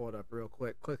 Let me pull it up real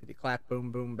quick. Clickety clack,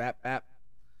 boom, boom, bap, bap.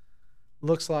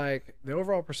 Looks like the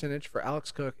overall percentage for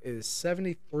Alex Cook is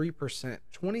 73%,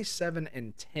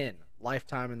 27-10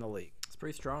 lifetime in the league. It's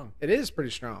pretty strong. It is pretty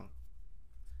strong.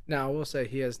 Now, I will say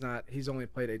he's only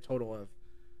played a total of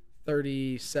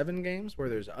 37 games, where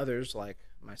there's others like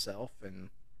myself and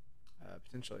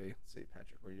potentially, let's see,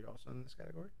 Patrick, were you also in this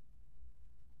category?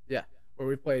 Yeah, where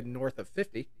we played north of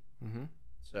 50. Mm-hmm.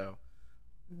 So,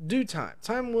 due time.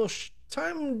 Time will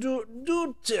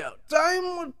do tell. Time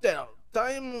will tell.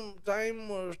 Time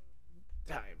will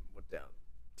tell.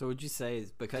 So would you say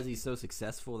is because he's so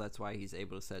successful, that's why he's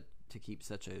able to keep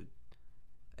such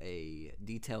a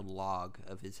detailed log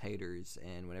of his haters,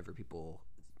 and whenever people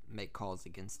make calls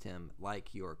against him,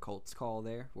 like your Colts call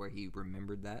there, where he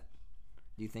remembered that?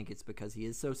 Do you think it's because he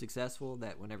is so successful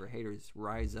that whenever haters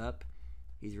rise up,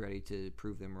 he's ready to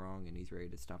prove them wrong and he's ready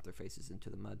to stomp their faces into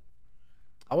the mud?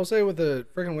 I will say with a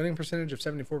freaking winning percentage of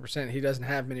 74%, he doesn't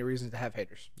have many reasons to have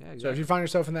haters. Yeah, So if exactly. you find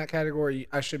yourself in that category,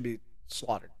 I should be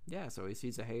slaughtered. Yeah, so he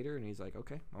sees a hater and he's like,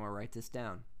 okay, I'm going to write this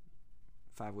down.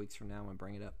 5 weeks from now, I'm going to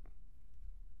bring it up.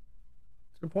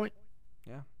 Good point.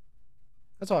 Yeah.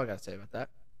 That's all I got to say about that.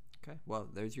 Okay. Well,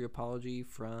 there's your apology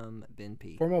from Ben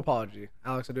P. Formal apology.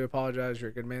 Alex, I do apologize. You're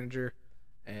a good manager,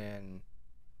 and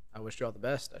I wish you all the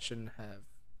best. I shouldn't have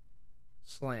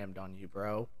slammed on you,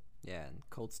 bro. Yeah, and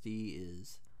Colts D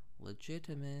is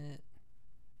legitimate.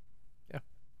 Yeah.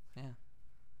 Yeah.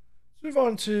 Let's move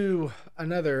on to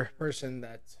another person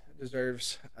that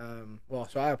deserves. Well,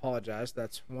 so I apologize.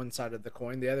 That's one side of the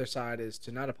coin. The other side is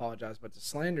to not apologize, but to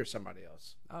slander somebody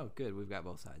else. Oh, good. We've got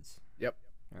both sides. Yep.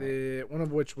 All right. The one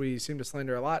of which we seem to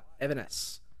slander a lot. Evan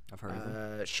S. I've heard of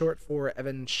him. Short for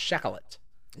Evan Shacklet.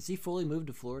 Is he fully moved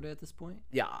to Florida at this point?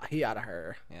 Yeah, he out of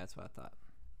her. Yeah, that's what I thought.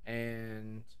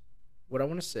 And what I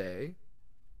want to say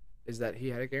is that he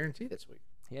had a guarantee this week.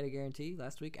 He had a guarantee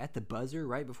last week at the buzzer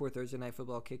right before Thursday Night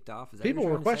Football kicked off. Is that People what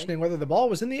you're were trying to say? questioning whether the ball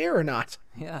was in the air or not.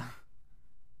 Yeah.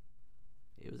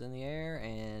 It was in the air,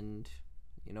 and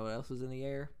you know what else was in the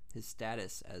air? His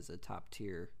status as a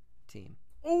top-tier team.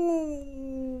 Ooh.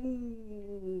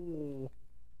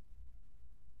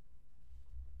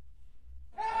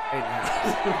 8.5.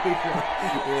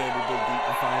 Yeah, to dig deep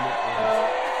to find it.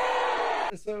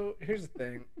 Yeah. So here's the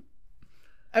thing.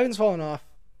 Evan's fallen off.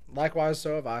 Likewise,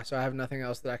 so have I. So I have nothing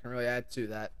else that I can really add to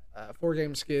that.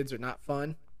 4-game skids are not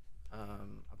fun. I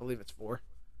believe it's 4.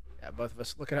 Yeah, both of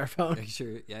us look at our phone. Make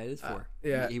sure. Yeah, it is 4.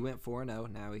 yeah. He went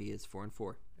 4-0. Now he is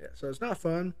 4-4. Yeah, so it's not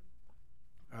fun.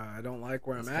 I don't like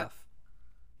where It's I'm at. tough.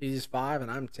 He's 5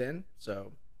 and I'm 10.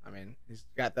 So, I mean, he's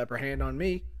got the upper hand on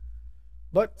me.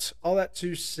 But all that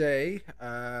to say,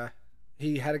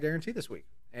 he had a guarantee this week,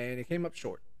 and he came up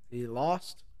short. He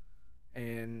lost,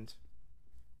 and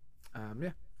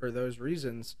yeah, for those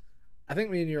reasons, I think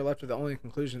me and you are left with the only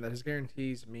conclusion that his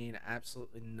guarantees mean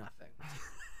absolutely nothing.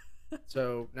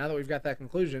 So now that we've got that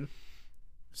conclusion,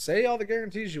 say all the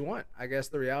guarantees you want. I guess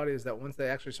the reality is that once they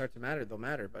actually start to matter, they'll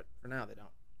matter. But for now, they don't.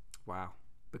 Wow.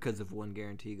 Because of one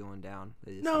guarantee going down.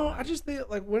 They just No, don't I have it. just think,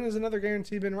 like, when has another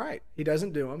guarantee been right? He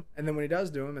doesn't do them, and then when he does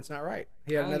do them, it's not right.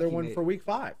 He had I think another he one made- for week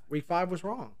 5. Week 5 was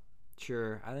wrong.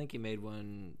 Sure. I think he made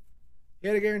one. He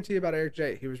had a guarantee about Eric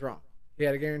J. He was wrong. He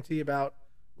had a guarantee about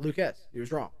Luke S. He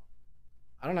was wrong.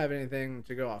 I don't have anything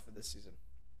to go off of this season.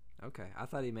 Okay. I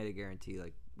thought he made a guarantee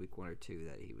like week 1 or 2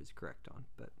 that he was correct on.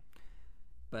 But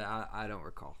I don't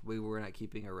recall. We were not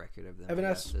keeping a record of them Evan I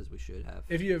S., guess, as we should have.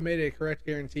 If you have made a correct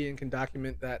guarantee and can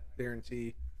document that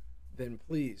guarantee, then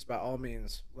please, by all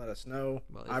means, let us know.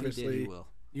 Well, if Obviously, he did, he will.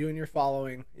 you and your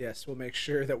following, yes, we'll make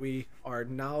sure that we are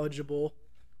knowledgeable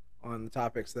on the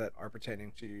topics that are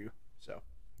pertaining to you. So,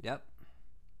 Yep.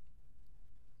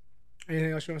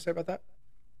 anything else you want to say about that?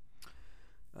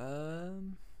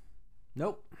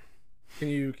 Nope. Can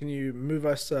you move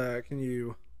us?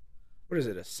 What is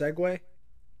it? A Segway?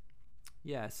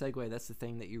 Yeah, Segway, that's the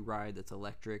thing that you ride that's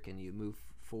electric and you move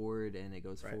forward and it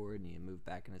goes Right. forward and you move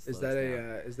back and it slows Is that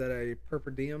down. is that a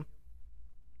Perper diem?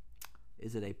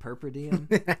 Is it a Perper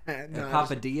a No,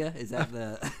 Papadilla? Is that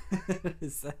the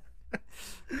is that,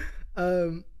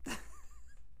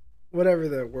 whatever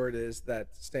the word is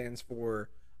that stands for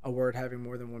a word having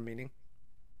more than one meaning,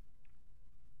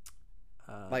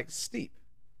 like steep.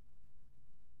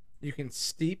 You can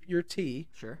steep your T,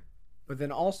 sure. but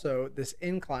then also this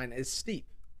incline is steep,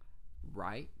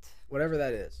 Right. whatever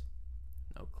that is.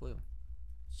 No clue.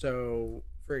 So,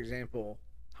 for example,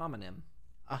 Homonym.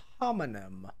 a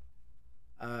homonym.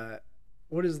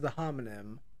 What is the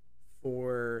homonym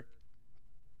for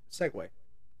Segway?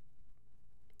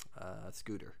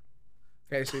 Scooter.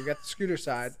 Okay, so you've got the scooter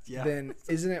side. Yeah. Then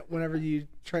isn't it whenever you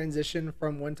transition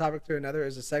from one topic to another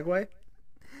is a segue?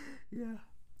 Yeah.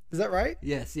 Is that right?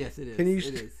 Yes, it is. Can you- It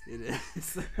is. It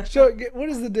is. What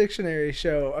does the dictionary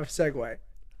show of segue?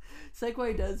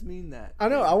 Segway does mean that. I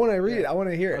know. I want to read it. Yeah. I want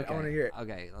to hear it. Okay. I want to hear it.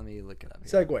 Okay, let me look it up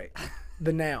here. Segway,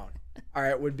 the noun. All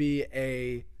right, would be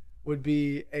a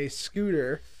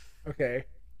scooter. Okay.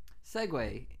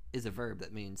 Segway is a verb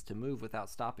that means to move without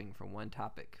stopping from one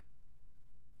topic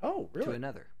Oh, to really?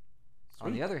 another. On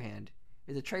Sweet. the other hand,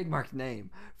 is a trademark name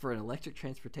for an electric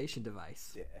transportation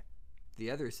device. Yeah. The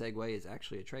other Segway is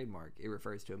actually a trademark. It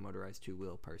refers to a motorized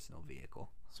two-wheel personal vehicle.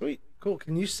 Sweet. Cool.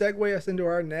 Can you segue us into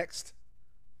our next?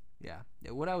 Yeah.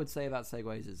 What I would say about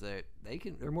Segways is that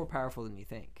they're more powerful than you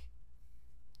think.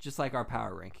 Just like our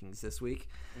power rankings this week.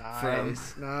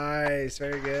 Nice. Nice.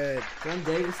 Very good. From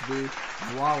Davis B.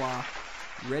 Voila.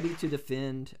 Ready to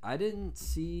defend. I didn't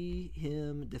see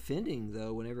him defending,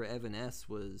 though, whenever Evan S.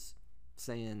 was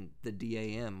saying the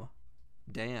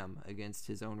damn against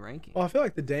his own ranking. Well, I feel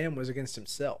like the dam was against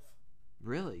himself.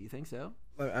 Really? You think so?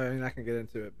 I mean, I can get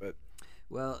into it, but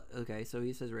Well, okay, so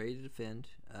he says ready to defend,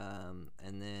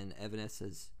 and then Evan S.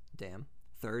 says damn.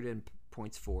 Third in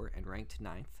points for and ranked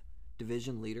 9th.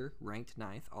 Division leader, ranked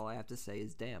 9th. All I have to say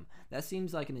is damn. That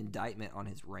seems like an indictment on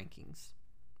his rankings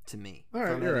to me. all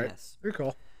right, from you're Evan right. S. You're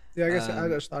cool. Yeah, I guess I Um,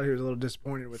 just thought he was a little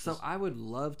disappointed with So this. I would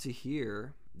love to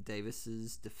hear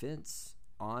Davis's defense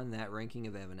on that ranking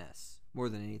of Evan S. More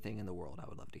than anything in the world, I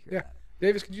would love to hear Yeah. that.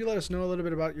 Davis, could you let us know a little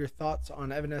bit about your thoughts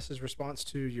on Evan S.'s response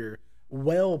to your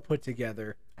well put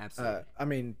together. Absolutely. I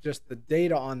mean, just the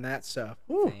data on that stuff.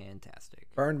 Whew, Fantastic.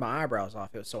 burned my eyebrows off.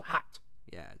 It was so hot.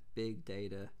 Yeah, big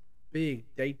data, Big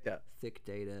data. thick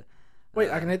data. Wait,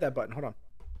 I can hit that button. Hold on.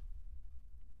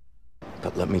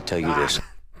 But let me tell you this.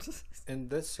 In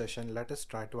this session, let us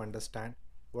try to understand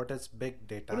what is big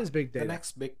data. What is big data? The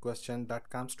next big question that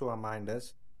comes to our mind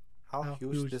is how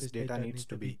huge this data needs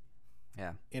to be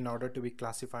Yeah. in order to be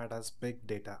classified as big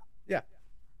data. Yeah.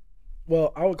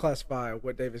 Well, I would classify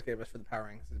what Davis gave us for the power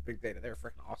rankings as big data. They're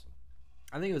freaking awesome.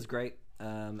 I think it was great,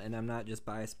 and I'm not just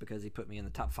biased because he put me in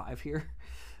the top 5 here.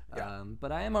 Yeah.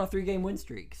 But I am on a 3-game win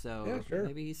streak, so Yeah, sure.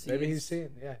 maybe he sees, Maybe he's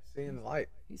seeing the light.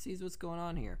 he sees what's going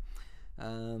on here.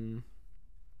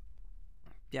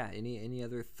 Yeah. Any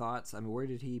other thoughts? I mean, where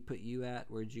did he put you at?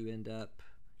 Where did you end up?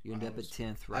 You ended up at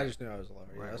 10th, right? I just knew I was lower.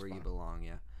 Yeah, right that's where you fine. belong.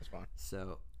 Yeah. That's fine.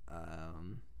 So, I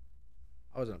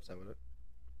wasn't upset with it.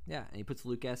 yeah, and he puts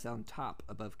Lucas on top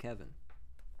above Kevin.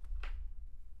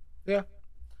 Yeah.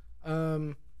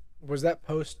 Was that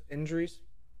post injuries?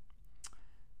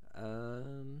 This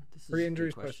is Pre a good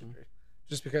injuries, post question. injuries.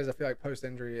 Just because I feel like post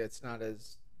injury, it's not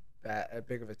as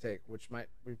big of a take, which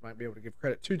we might be able to give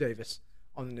credit to Davis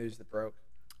on the news that broke.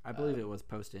 I believe it was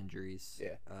post injuries.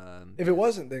 Yeah. Um, If it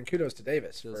wasn't, then kudos to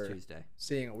Davis it was for Tuesday.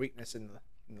 seeing a weakness in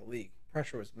the league.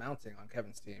 Pressure was mounting on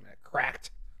Kevin's team, and it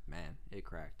cracked Man, it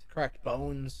cracked.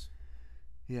 bones,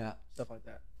 Yeah. stuff like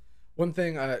that. One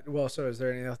thing, so is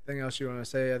there anything else you want to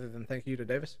say other than thank you to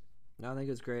Davis? No, I think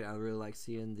it was great. I really like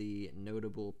seeing the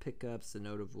notable pickups, the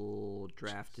notable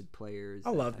drafted players. I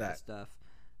love type of that. stuff.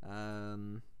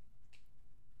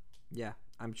 Yeah,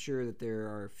 I'm sure that there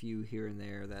are a few here and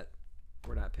there that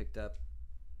were not picked up.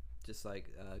 Just like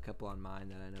a couple on mine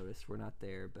that I noticed were not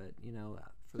there, but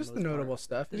for Just the the most notable part,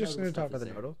 stuff. the You just need to notable talk stuff about the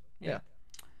is there. notable. Yeah.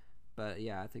 But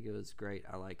yeah, I think it was great.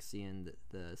 I like seeing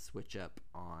the switch up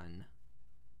on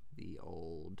the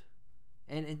old,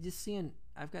 and just seeing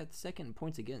I've got second in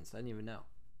points against. I didn't even know.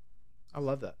 I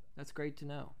love that. That's great to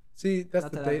know. See, that's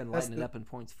Not the that I've date. been That's lighting the, it up in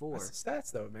points for. that's the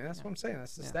stats, though, man. That's Yeah. what I'm saying.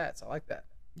 That's the Yeah. stats. I like that.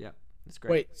 Yeah, that's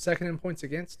great. Wait, second in points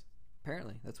against.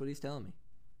 Apparently, that's what he's telling me.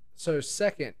 So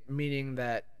second, meaning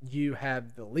that you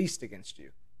have the least against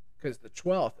you, because the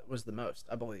 12th was the most,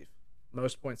 I believe,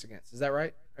 most points against. Is that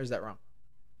right, or is that wrong?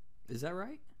 Is that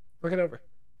right? Look it over.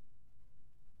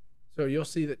 So you'll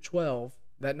see that 12,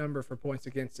 that number for points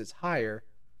against is higher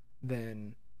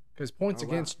than, because points Oh,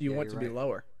 wow. against you Yeah, want you're to be right.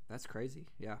 lower. That's crazy.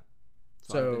 Yeah.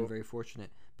 So I've So been very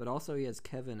fortunate. But also, he has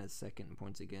Kevin as second in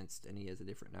points against, and he has a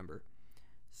different number.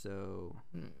 So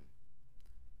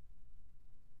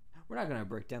we're not going to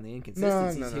break down the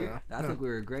inconsistencies no, here. I no. think we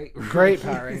were great. great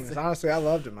power ratings. Honestly, I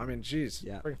loved him. I mean, geez,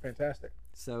 Yeah. freaking fantastic.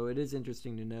 So it is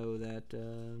interesting to know that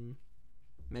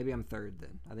maybe I'm third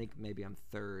then. I think maybe I'm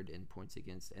third in points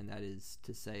against, and that is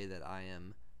to say that I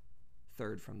am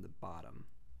third from the bottom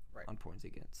Right. on points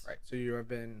against. Right. So you have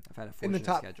been I've had a in the fortunate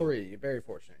top schedule. 3. Very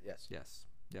fortunate. Yes. Yes.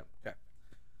 Yep.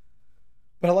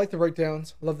 But I like the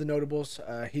breakdowns. Love the notables.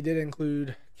 He did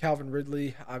include Calvin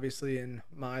Ridley, obviously, in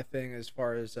my thing as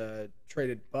far as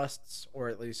traded busts, or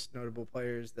at least notable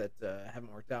players that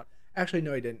haven't worked out. Actually,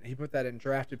 no, he didn't. He put that in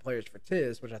drafted players for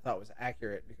Tiz, which I thought was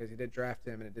accurate because he did draft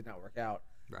him and it did not work out.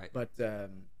 Right. But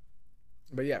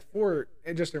yeah,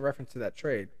 and just in reference to that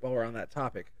trade, while we're on that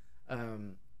topic,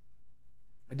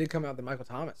 it did come out that Michael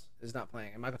Thomas is not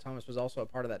playing, and Michael Thomas was also a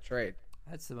part of that trade.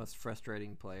 That's the most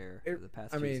frustrating player It- of the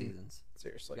past I few mean, seasons.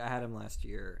 Seriously. Like, I had him last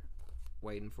year,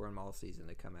 waiting for him all season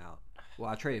to come out. Well,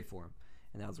 I traded for him,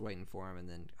 and I was waiting for him, and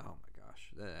then, oh my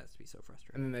gosh, that has to be so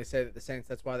frustrating. And then they say that the Saints,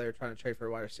 that's why they were trying to trade for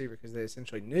a wide receiver, because they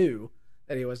essentially knew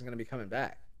that he wasn't going to be coming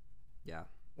back. Yeah.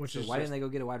 Which So is why just, didn't they go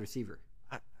get a wide receiver?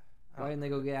 I Why didn't they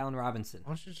go get Allen Robinson?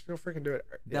 Why don't you just go freaking do it?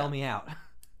 Bail me out,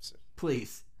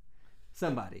 please,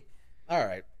 somebody. All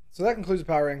right. So that concludes the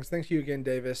power rankings. Thank you again,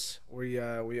 Davis. We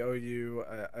owe you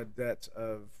a debt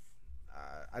of.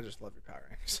 I just love your power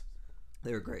rankings.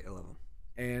 They were great. I love them.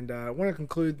 And I want to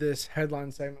conclude this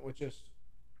headline segment with just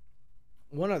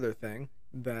one other thing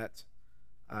that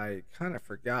I kind of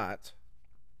forgot.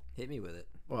 Hit me with it.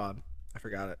 Well, I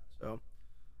forgot it. So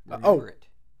Remember it.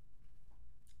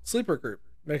 Sleeper Group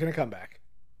making a comeback.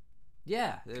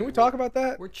 Yeah. Can we talk about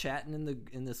that? We're chatting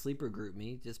in the sleeper group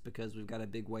me just because we've got a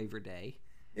big waiver day.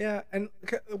 Yeah, and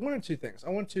one or two things. I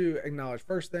want to acknowledge.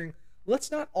 First thing, let's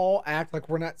not all act like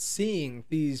we're not seeing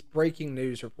these breaking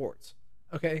news reports.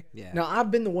 Okay? Yeah. Now,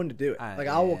 I've been the one to do it. I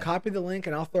will yeah. copy the link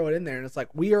and I'll throw it in there, and it's like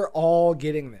we are all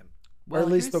getting them. Or Well, at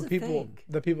least here's the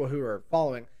the people who are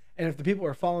following. And if the people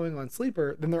are following on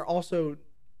Sleeper, then they're also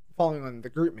following on the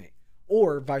GroupMe.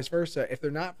 Or vice versa. If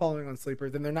they're not following on Sleeper,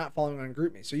 then they're not following on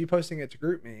GroupMe. So you posting it to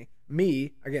GroupMe,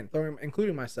 again,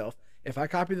 including myself, If I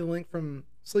copy the link from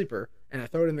Sleeper and I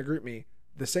throw it in the group me,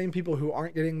 the same people who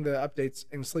aren't getting the updates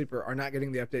in Sleeper are not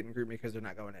getting the update in group me because they're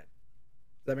not going in.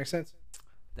 Does that make sense?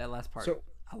 That last part, So-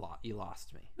 you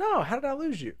lost me. No, how did I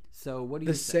lose you? So what do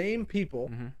The you say? same people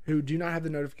Mhm. who do not have the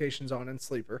notifications on in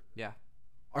Sleeper Yeah.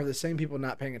 are the same people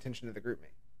not paying attention to the group me.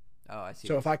 Oh, I see.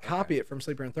 So if I Okay. copy it from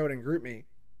Sleeper and throw it in group me,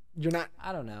 you're not.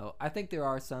 I don't know. I think there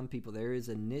are some people. There is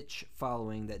a niche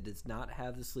following that does not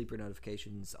have the Sleeper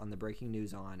notifications on the breaking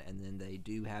news on, and then they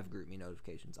do have GroupMe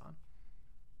notifications on.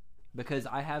 Because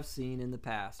I have seen in the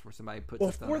past where somebody puts.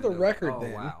 Well, something for on the and they're like, record oh,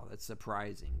 then- wow, that's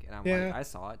surprising, and I'm Yeah. like, I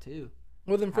saw it too.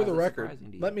 Well, then for How's the it record,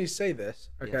 surprising to you? let me say this,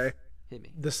 okay? Yes. Hit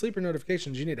me. The Sleeper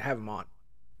notifications, you need to have them on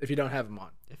if you don't have them on.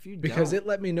 If you Because don't, it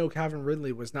let me know Calvin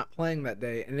Ridley was not playing that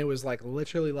day, and it was like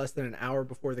literally less than an hour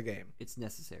before the game. it's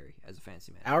necessary as a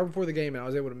fantasy man. Hour before the game, and I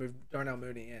was able to move Darnell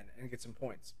Mooney in and get some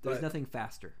points. There's But nothing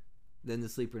faster than the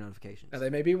Sleeper notifications. now they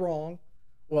may be wrong.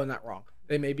 Well, not wrong.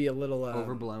 They may be a little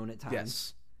Overblown at times.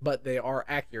 Yes, but they are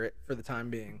accurate for the time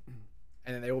being,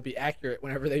 and then they will be accurate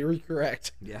whenever they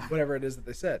recorrect Yeah. whatever it is that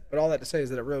they said. But all that to say is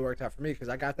that it really worked out for me because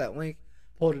I got that link,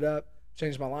 pulled it up,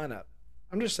 changed my lineup.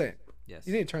 I'm just saying, Yes.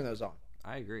 you need to turn those on,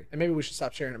 I agree. and maybe we should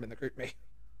stop sharing them in the group. Me,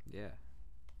 Yeah.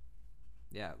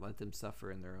 Yeah. Let them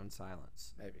suffer in their own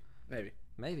silence. maybe.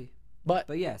 Maybe. But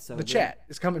But yeah. So the then- chat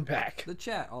is coming back. The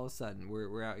chat. All of a sudden,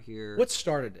 we're out here. What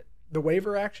started it? The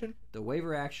waiver action? The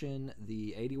waiver action,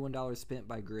 the $81 spent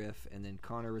by Griff, and then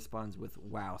Connor responds with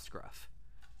 "Wow, Scruff."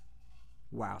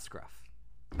 Wow, Scruff.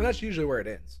 And that's usually where it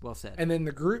ends. Well said. And then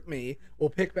the group me will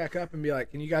pick back up and be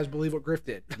like, "Can you guys believe what Griff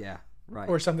did?" yeah. Right.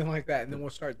 or something like that, and then we'll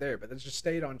start there. But that's just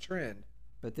stayed on trend.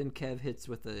 But then Kev hits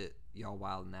with the y'all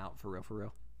wilding out for real, for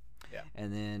real. Yeah.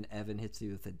 And then Evan hits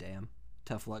you with a damn.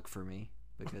 Tough luck for me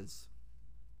because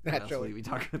what else Naturally, would we be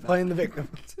talking about? playing the victim.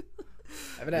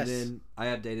 Evan And S. then I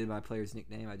updated my player's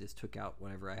nickname. I just took out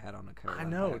whatever I had on the cover. I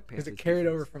know because it carried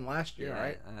over from last year,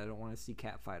 right? I don't want to see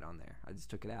Catfight on there. I just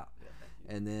took it out.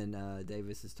 And then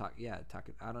Davis is talking.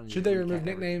 I don't. Should even they recap remove everything.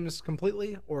 nicknames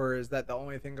completely, or is that the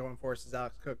only thing going for us? Is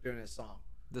Alex Cook doing his song?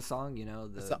 The song, the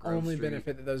That's the Grove only Street-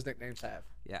 benefit that those nicknames have.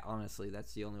 Yeah, honestly,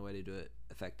 that's the only way to do it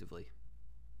effectively.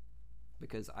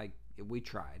 Because we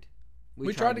tried.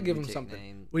 We tried to give do them something.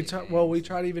 nicknames We and-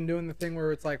 tried even doing the thing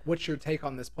where it's like, "What's your take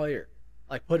on this player?"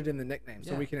 Like, put it in the nickname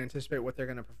so Yeah. we can anticipate what they're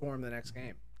going to perform the next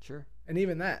game. Sure. And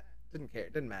even that didn't care.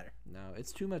 It didn't matter No,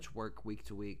 it's too much work week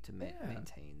to week to Yeah.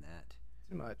 maintain that.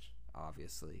 too much.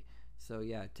 Obviously. So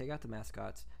yeah, take out the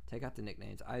mascots, take out the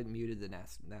nicknames. I muted the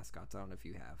mascots. I don't know if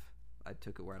you have. I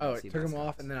took it where I don't Oh, it see took them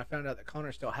off, mascots. and then I found out that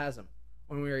Connor still has them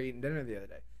when we were eating dinner the other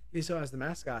day. He still has the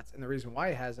mascots, and the reason why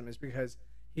he has them is because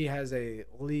he has a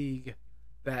league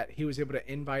that he was able to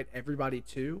invite everybody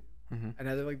to, Mhm.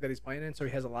 another league that he's playing in, so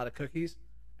he has a lot of cookies.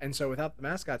 And so without the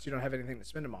mascots, you don't have anything to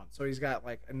spend them on. So he's got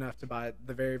like enough to buy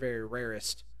the very, very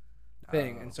rarest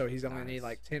thing, and so he's only need nice.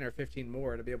 like 10 or 15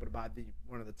 more to be able to buy the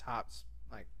one of the tops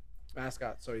like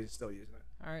mascots. So he's still using it.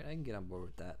 All right, I can get on board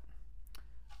with that.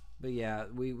 But yeah,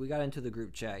 we got into the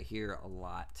group chat here a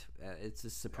lot. It's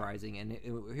just surprising. And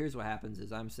here's what happens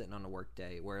is I'm sitting on a work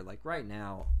day where like right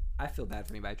now I feel bad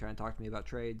for anybody trying to talk to me about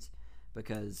trades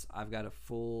because I've got a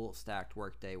full stacked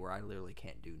work day where I literally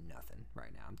can't do nothing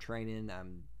right now. I'm training,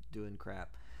 I'm doing crap.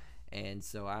 And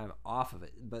so I'm off of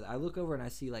it. But I look over and I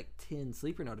see like 10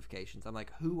 sleeper notifications. I'm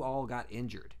like, who all got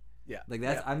injured? Yeah. Like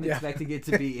that's I'm Yeah. expecting it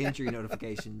to be injury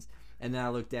notifications, and then I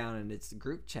look down and it's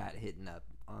group chat hitting up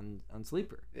on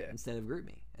Sleeper Yeah. instead of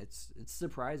GroupMe. It's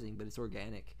surprising, but it's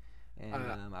organic, and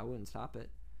I wouldn't stop it.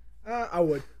 I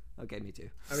would. Okay, me too.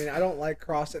 I mean, I don't like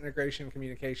cross integration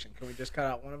communication. Can we just cut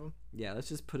out one of them? Yeah, let's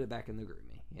just put it back in the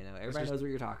GroupMe. Everybody just- knows what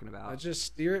you're talking about. Let's just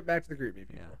steer it back to the group, me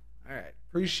people. All right,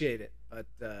 appreciate it, but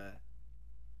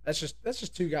that's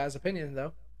just two guys' opinion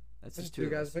though. That's just just two two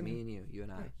guys' guys, opinion. me and you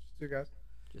and I, Just two guys.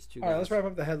 just two All guys. right, let's wrap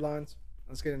up the headlines.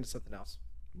 Let's get into something else.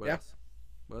 What yeah. else?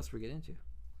 What else we get into?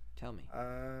 Tell me. Tell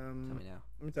me now.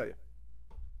 Let me tell you.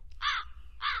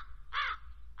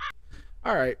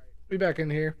 All right, we back in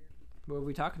here. What are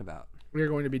we talking about? We are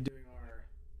going to be doing our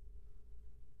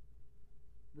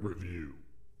Review.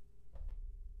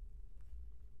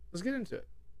 Let's get into it.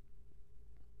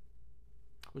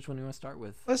 Which one do you want to start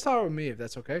with? Let's start with me, if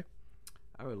that's okay.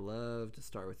 I would love to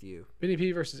start with you. Benny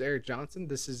P versus Eric Johnson.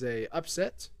 This is a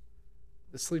upset.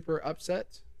 The sleeper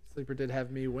upset. Sleeper did have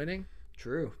me winning.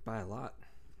 True, by a lot.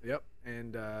 Yep.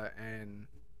 And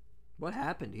What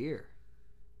happened here?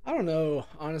 I don't know,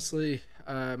 honestly.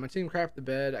 My team crapped the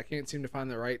bed. I can't seem to find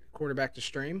the right quarterback to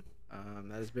stream.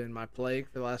 That has been my plague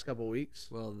for the last couple of weeks.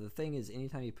 Well, the thing is,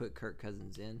 anytime you put Kirk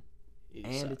Cousins in, He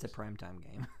and it's a sucks. primetime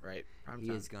game, right prime he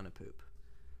time. is gonna poop.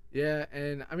 Yeah,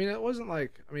 and I mean it wasn't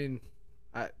like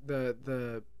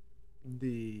The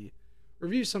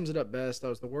review sums it up best. That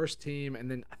was the worst team, and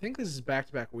then I think this is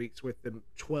back-to-back weeks with the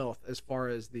 12th as far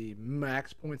as the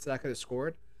max points that I could have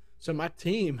scored. So my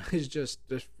team is just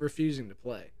refusing to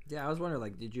play. Yeah, I was wondering,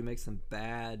 like, did you make some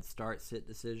bad start-sit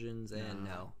decisions? And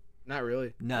no. Not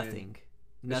really. Nothing.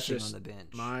 Nothing on the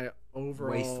bench. My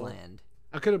overall wasteland.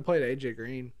 I could have played AJ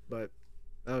Green, but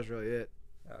that was really it.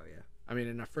 Oh, yeah. I mean,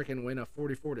 in a freaking win of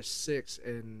 44-6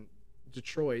 in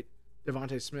Detroit,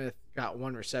 Devontae Smith got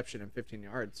 1 reception and 15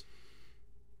 yards.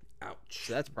 Ouch.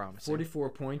 So that's promising. 44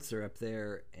 points are up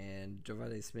there, and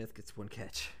Devontae Smith gets 1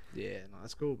 catch. Yeah, no,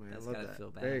 that's cool, man. That's I love gotta that. feel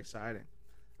bad. Very exciting.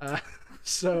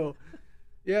 So,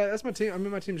 yeah, that's my team. I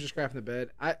mean, my team's just crapping the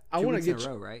bed. I 2 want to weeks get in a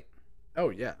row, right? Oh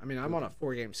yeah, I mean, I'm on a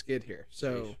 4-game skid here.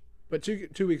 So, Sheesh. but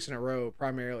two weeks in a row,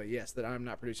 primarily, yes, that I'm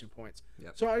not producing points.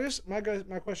 Yep. So I just my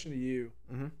question to you,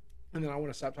 Mm-hmm. and then I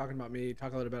want to stop talking about me,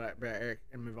 talk a little bit about Eric,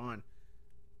 and move on.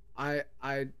 I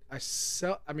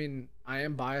mean, I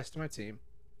am biased to my team,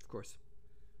 Of course.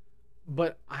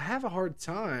 but I have a hard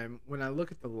time when I look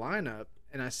at the lineup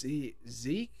and I see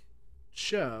Zeke,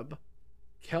 Chubb,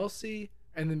 Kelsey,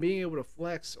 and then being able to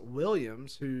flex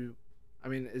Williams, who, I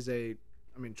mean, is a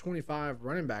 25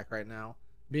 running back right now,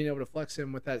 being able to flex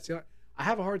him with that. I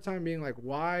have a hard time being like,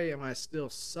 why am I still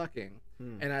sucking?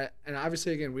 And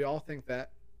obviously, again, we all think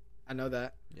that. I know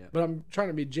that. Yeah. But I'm trying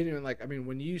to be genuine. Like, I mean,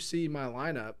 when you see my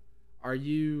lineup,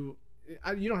 you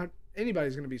don't have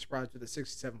anybody's going to be surprised with a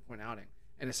 67-point outing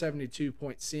and a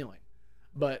 72-point ceiling.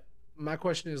 But my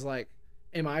question is, like,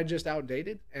 am I just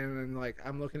outdated? And then, like,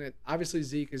 I'm looking at, obviously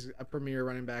Zeke is a premier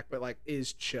running back, but like,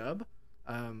 is Chubb,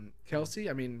 Kelsey,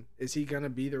 I mean, is he going to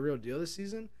be the real deal this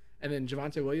season? And then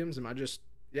Javonte Williams, am I just,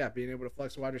 being able to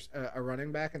flex a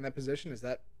running back in that position? Is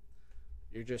that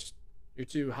you're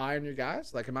too high on your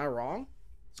guys? Like, am I wrong?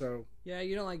 So Yeah,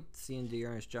 you don't like seeing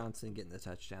Dearness Johnson getting the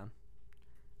touchdown.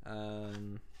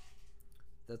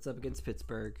 That's up against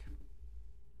Pittsburgh.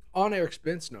 on Eric's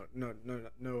bench, no,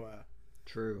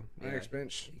 True. on Eric's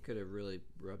bench. He could have really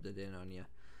rubbed it in on you.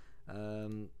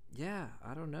 Yeah,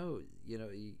 I don't know. You know,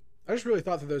 I just really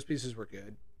thought that those pieces were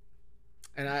good,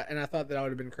 and I thought that I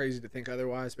would have been crazy to think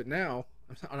otherwise. But now,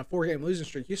 on a 4-game losing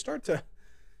streak, you start to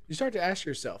ask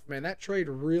yourself, man, that trade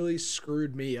really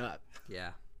screwed me up.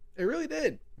 yeah. It really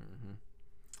did. Mm-hmm.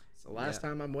 It's the last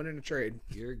time I'm winning a trade.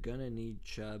 You're gonna need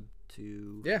Chubb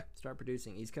to start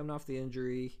producing. He's coming off the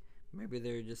injury. Maybe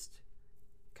they're just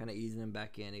kind of easing him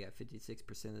back in. He got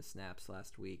 56% of the snaps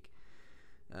last week.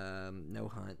 No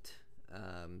Hunt.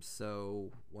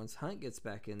 So once Hunt gets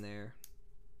back in there,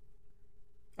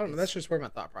 I don't know. That's just where my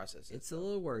thought process is. it's a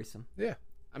little worrisome. Yeah.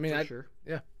 I mean, For sure.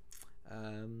 yeah.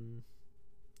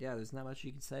 Yeah, there's not much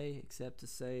you can say except to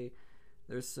say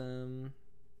there's some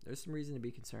reason to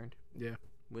be concerned. Yeah.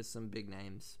 With some big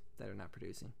names that are not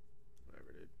producing. Whatever,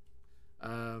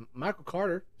 dude. Michael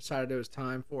Carter decided it was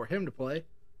time for him to play.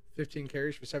 15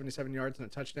 carries for 77 yards and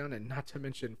a touchdown, and not to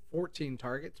mention 14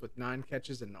 targets with 9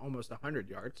 catches and almost 100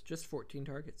 yards. Just 14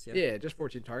 targets. Yeah, just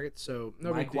 14 targets. So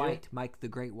no Mike big deal. White, Mike the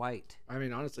Great White. I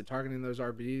mean, honestly, targeting those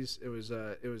RBs, it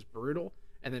was brutal.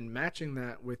 And then matching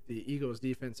that with the Eagles'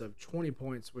 defense of 20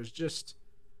 points was just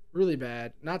really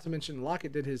bad. Not to mention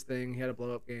Lockett did his thing. He had a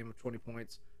blow-up game of 20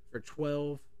 points for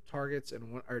 12 targets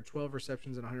and 12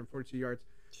 receptions and 142 yards.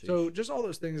 Sheesh. So just all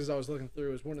those things as I was looking through,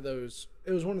 it was one of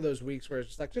those weeks where it's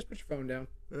just like, just put your phone down,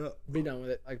 be done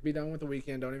with it. Like, be done with the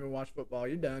weekend. Don't even watch football.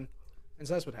 You're done. And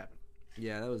so that's what happened.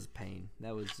 Yeah, that was pain.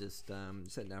 That was just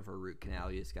sitting down for a root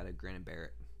canal. You just got to grin and bear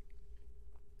it.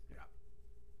 Yeah.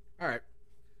 All right.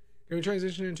 Can we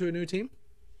transition into a new team?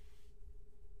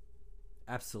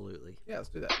 Absolutely. Yeah, let's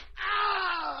do that.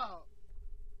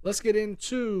 Let's get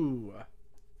into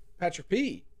Patrick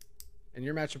P. and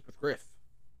your matchup with Griff.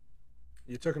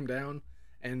 You took him down,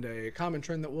 and a common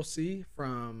trend that we'll see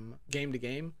from game to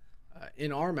game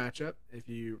in our matchup, if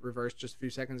you reverse just a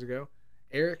few seconds ago,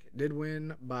 Eric did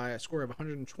win by a score of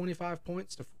 125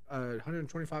 points to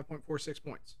 125.46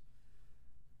 points.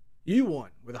 You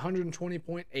won with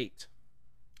 120.8.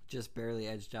 Just barely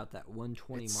edged out that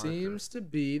 120 It marker. seems to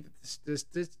be that the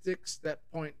statistics that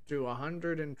point to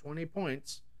 120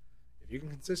 points, if you can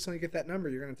consistently get that number,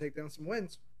 you're going to take down some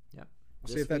wins. Yep. We'll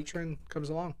This see if that week- trend comes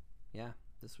along. Yeah,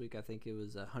 this week I think it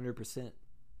was 100%.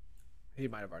 He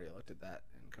might have already looked at that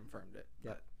and confirmed it.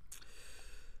 Yep.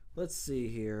 Let's see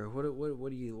here. What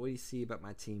do you see about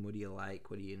my team? What do you like?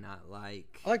 What do you not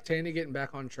like? I like Taney getting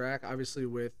back on track. Obviously,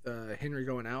 with Henry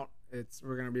going out,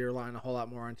 we're going to be relying a whole lot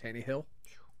more on Tannehill.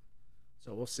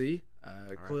 So we'll see.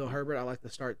 Khalil Herbert, I like the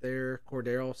start there.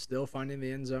 Cordero still finding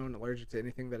the end zone, allergic to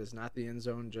anything that is not the end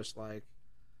zone, just like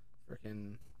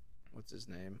freaking, what's his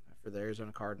name, for the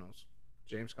Arizona Cardinals,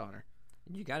 James Conner.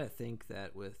 You got to think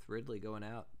that with Ridley going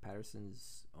out,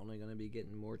 Patterson's only going to be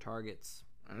getting more targets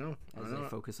I know. as they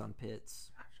focus on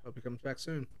Pitts. Hope he comes back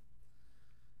soon.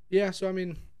 Yeah, so I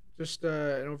mean, just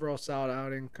an overall solid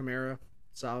outing. Kamara,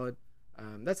 solid.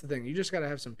 That's the thing. You just got to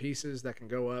have some pieces that can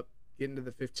go up, get into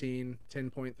the 15,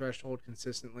 10-point threshold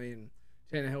consistently. And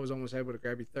Tannehill was almost able to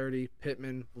grab you 30.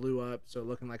 Pittman blew up, so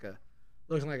looking like a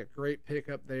great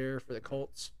pickup there for the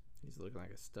Colts. He's looking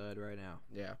like a stud right now.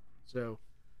 Yeah, so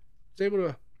it's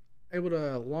able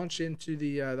to launch into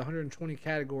the 120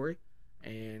 category,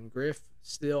 and Griff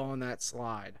still on that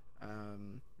slide.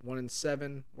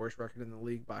 1-7, worst record in the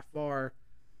league by far.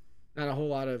 Not a whole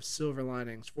lot of silver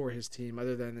linings for his team,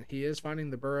 other than he is finding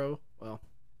the Burrow. Well,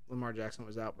 Lamar Jackson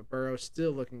was out, but Burrow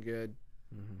still looking good.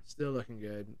 Mm-hmm. Still looking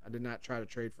good. I did not try to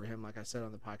trade for him, like I said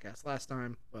on the podcast last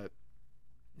time, but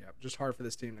yeah, just hard for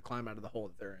this team to climb out of the hole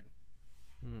that they're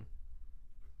in.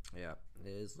 Yeah, it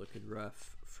is looking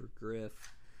rough for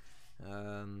Griff.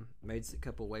 Made a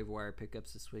couple waiver wire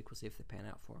pickups this week. We'll see if they pan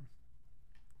out for him.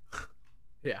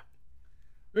 Yeah.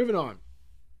 Moving on.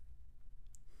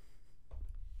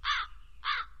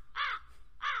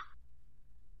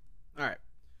 All right.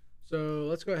 So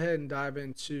let's go ahead and dive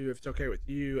into, if it's okay with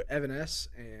you, Evan S.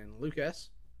 and Luke S.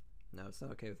 No, it's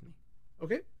not okay with me.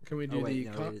 Okay. Can we do it's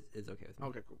okay with me.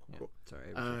 Okay, cool. Yeah, Cool.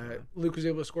 sorry. Luke was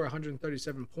able to score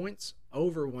 137 points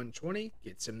over 120,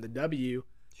 gets him the W.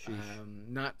 Sheesh.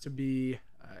 Not to be,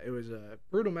 it was a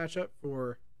brutal matchup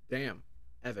for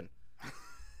Evan,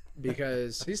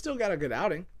 because he still got a good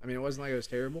outing. I mean, it wasn't like it was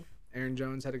terrible. Aaron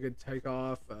Jones had a good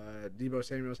takeoff. Deebo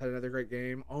Samuels had another great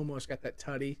game. Almost got that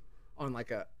tutty on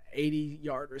like a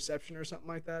 80-yard reception or something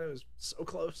like that. It was so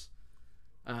close.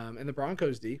 And the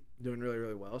Broncos D doing really,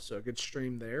 really well. So a good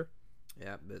stream there.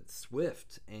 Yeah, but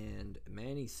Swift and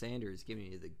Manny Sanders giving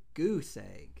you the goose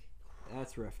egg.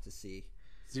 That's rough to see.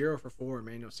 0 for 4.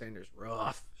 Emmanuel Sanders,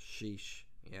 rough. Sheesh.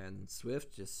 Yeah, and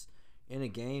Swift just in a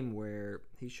game where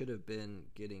he should have been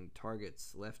getting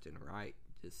targets left and right.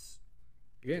 Just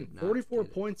again, did not 44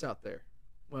 get it. points out there.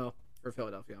 Well, for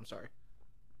Philadelphia, I'm sorry.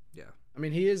 Yeah, I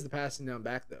mean, he is the passing down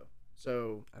back though.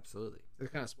 So absolutely. they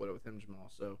kind of split it with him, Jamal.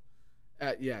 So,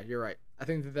 yeah, you're right. I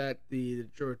think that the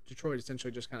Detroit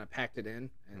essentially just kind of packed it in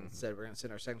and said we're going to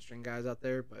send our second string guys out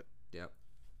there. But Yep.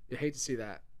 you hate to see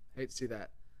that.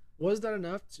 Was that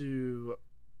enough to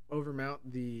overmount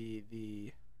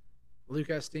the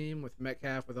Lucas team with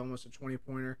Metcalf with almost a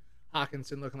 20-pointer?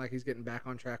 Hawkinson looking like he's getting back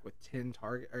on track with 10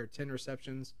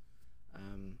 receptions.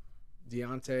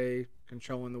 Deontay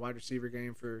controlling the wide receiver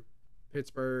game for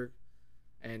Pittsburgh,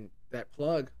 and that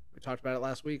plug we talked about it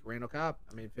last week. Randall Cobb.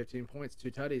 I mean, 15 points, 2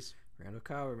 tutties. Randall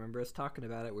Cobb, remember us talking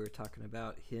about it? We were talking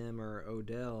about him or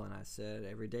Odell, and I said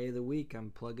every day of the week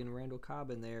I'm plugging Randall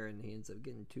Cobb in there, and he ends up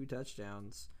getting 2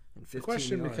 touchdowns and 15 The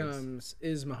question yards. becomes: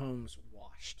 is Mahomes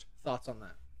washed? Thoughts on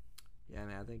that? Yeah,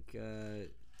 man, I think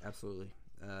absolutely.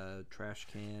 Trash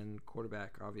can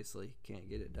quarterback, obviously can't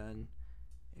get it done.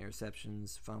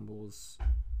 Interceptions, fumbles.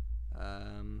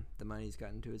 The money's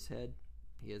gotten to his head.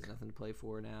 He has nothing to play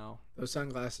for now. Those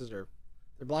sunglasses they're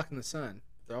blocking the sun.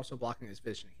 They're also blocking his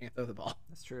vision. He can't throw the ball.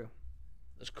 That's true.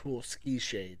 Those cool ski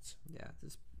shades. Yeah,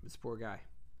 this poor guy.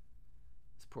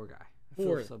 I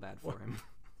Poor- feel so bad for him.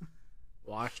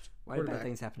 Washed. Why do bad quarterback.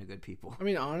 things happen to good people? I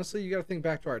mean, honestly, you got to think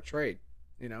back to our trade.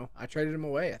 You know, I traded him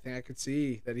away. I think I could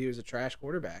see that he was a trash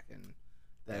quarterback, and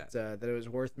that that it was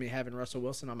worth me having Russell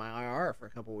Wilson on my IR for a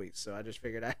couple weeks. So I just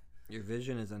figured Your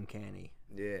vision is uncanny.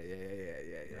 Yeah.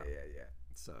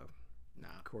 So, Nah,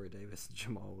 Corey Davis,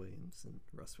 Jamal Williams, and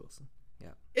Russ Wilson. Yeah.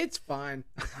 it's fine.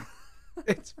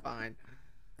 It's fine.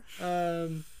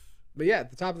 But yeah, at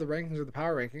the top of the rankings are the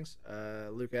power rankings.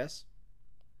 Luke S.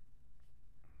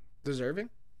 Deserving,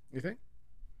 you think?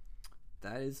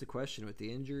 That is the question with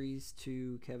the injuries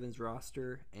to Kevin's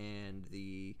roster and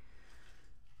the.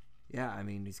 Yeah, I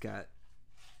mean he's got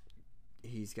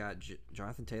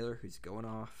Jonathan Taylor who's going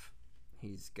off.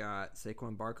 He's got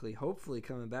Saquon Barkley hopefully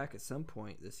coming back at some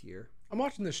point this year. I'm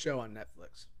watching this show on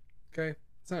Netflix. Okay,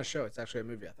 it's not a show; it's actually a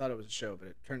movie. I thought it was a show, but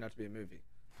it turned out to be a movie.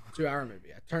 2-hour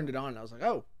movie. I turned it on and I was like,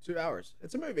 "Oh, 2 hours!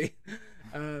 It's a movie."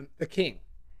 The King.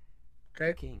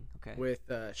 Okay. King, okay. With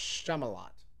Shyamalan.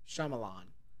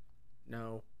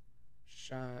 No,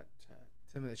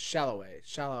 Timothy Chalamet.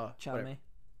 Chalamet.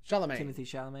 Chalamet. Timothy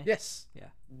Chalamet. Yes. Yeah.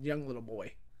 Young little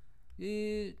boy. What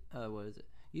is it?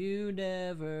 You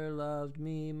never loved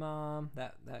me, Mom.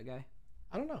 That guy.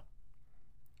 I don't know.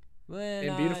 When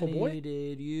And Beautiful I Boy?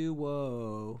 needed you,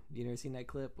 whoa. You never seen that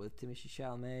clip with Timothy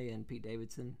Chalamet and Pete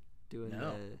Davidson doing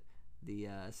No. the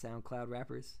SoundCloud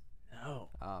rappers? No.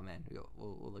 Oh man,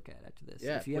 we'll look at it after this.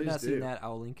 Yeah, if you have please not do. seen that,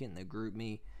 I'll link it in the group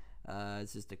me.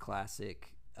 It's just a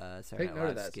classic Saturday Take Night note Live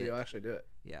of that so skit. you'll actually do it.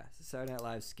 Yeah, it's a Saturday Night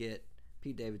Live skit.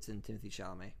 Pete Davidson, Timothy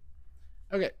Chalamet.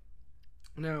 Okay.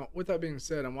 Now, with that being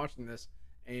said, I'm watching this,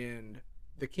 and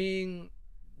the king.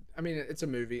 I mean, it's a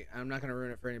movie. I'm not going to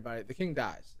ruin it for anybody. The king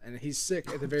dies, and he's sick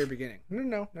at the very beginning.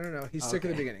 No. He's sick at the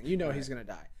Okay. beginning. You know All he's right. going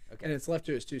to die. Okay. And it's left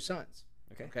to his 2 sons.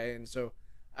 Okay. And so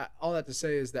all that to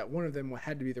say is that one of them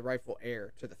had to be the rightful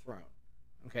heir to the throne.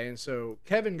 Okay. And so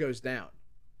Kevin goes down.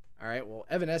 All right. Well,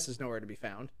 Evan S is nowhere to be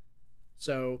found.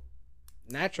 So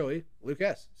naturally, Luke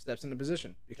S steps into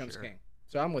position, becomes Sure. king.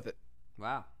 So I'm with it.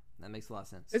 Wow, that makes a lot of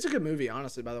sense. It's a good movie,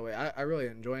 honestly, by the way. I really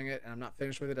enjoying it, and I'm not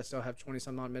finished with it. I still have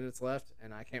 20-some odd minutes left,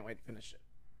 and I can't wait to finish it.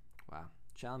 Wow,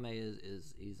 Chalamet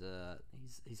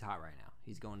he's hot right now.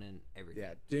 He's going in everything.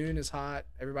 Yeah, Dune is hot.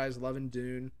 Everybody's loving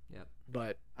Dune. Yep.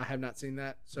 But I have not seen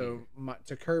that. So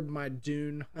to curb my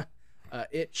Dune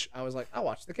itch, I was like, I'll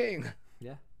watch The King.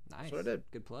 Yeah. Nice. what I did.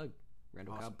 Good plug.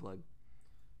 Randall Awesome. Cobb plug.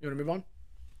 You want to move on?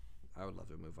 I would love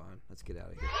to move on. Let's get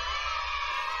out of here.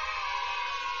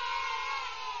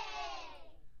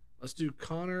 Let's do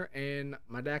Connor and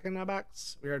my Dak in my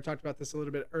box. We already talked about this a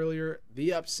little bit earlier.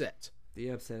 The upset. The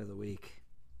upset of the week.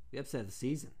 The upset of the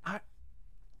season. I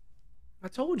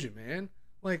told you, man.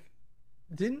 Like,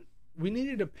 we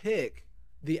needed to pick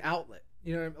the outlet?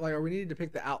 You know, like, or we needed to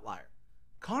pick the outlier.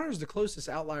 Connor's the closest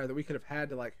outlier that we could have had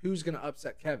to, like, who's going to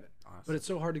upset Kevin. Awesome. But it's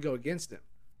so hard to go against him.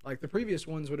 Like, the previous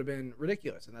ones would have been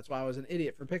ridiculous, and that's why I was an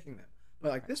idiot for picking them. But,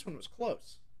 like, this one was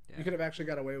close. Yeah. You could have actually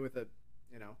got away with it,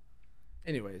 you know.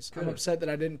 Anyways, I'm Could've. upset that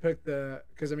I didn't pick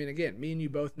because, I mean, again, me and you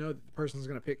both know that the person's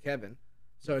going to pick Kevin.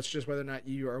 So it's just whether or not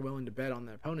you are willing to bet on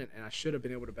the opponent, and I should have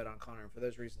been able to bet on Connor, and for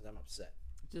those reasons, I'm upset.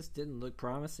 It just didn't look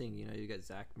promising. You know, you got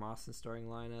Zach Moss in starting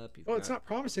lineup. Well, it's not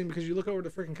promising because you look over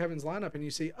to freaking Kevin's lineup and you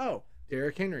see, oh,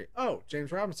 Derrick Henry, oh,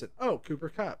 James Robinson, oh, Cooper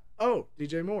Kupp, oh,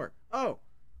 DJ Moore, oh.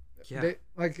 Yeah.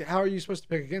 Like, how are you supposed to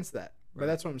pick against that? But Right.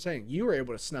 that's what I'm saying. You were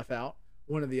able to snuff out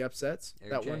one of the upsets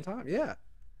Eric that J. one time. Yeah.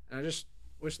 And I just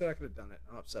wish that I could have done it.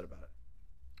 I'm upset about it.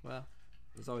 Well,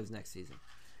 there's always next season.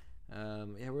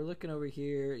 Yeah, we're looking over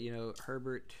here. You know,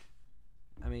 Herbert.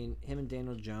 I mean, him and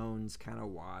Daniel Jones kind of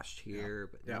washed here,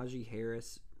 but Yeah. Najee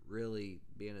Harris really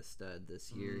being a stud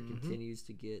this year continues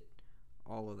to get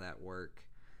all of that work.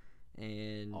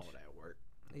 And All that work.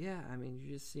 yeah, I mean,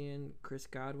 you're just seeing Chris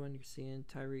Godwin. You're seeing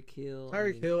Tyreek Hill. I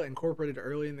Tyreek mean, Hill incorporated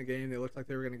early in the game. They looked like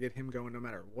they were going to get him going no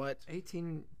matter what.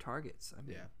 18 targets. I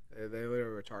mean, Yeah. They literally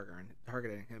were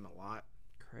targeting him a lot.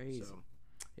 crazy. So,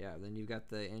 Yeah, then you've got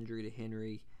the injury to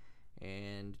Henry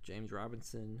and James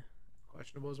Robinson.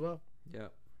 questionable as well.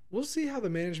 Yep. We'll see how the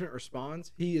management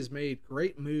responds. He has made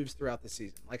great moves throughout the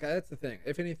season. Like, that's the thing.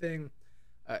 If anything,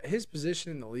 his position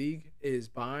in the league is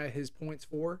by his points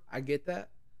for. I get that.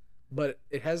 But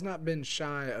it has not been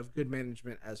shy of good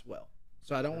management as well.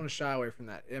 So I don't want to shy away from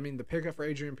that. I mean, the pickup for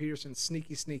Adrian Peterson,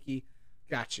 sneaky,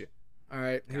 got you. All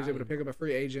right. He was Got able to him. pick up a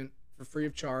free agent for free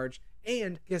of charge.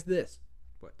 And guess this.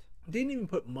 What? Didn't even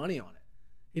put money on it.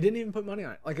 He didn't even put money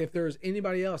on it. Like, if there was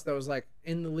anybody else that was, like,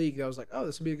 in the league that was like, oh,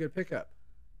 this would be a good pickup.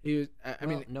 He was, I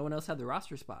mean, no one else had the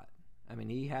roster spot. I mean,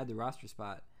 he had the roster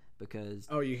spot because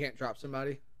oh, you can't drop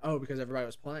somebody? Oh, because everybody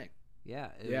was playing. yeah,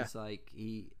 it Yeah. was like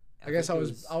he. I guess think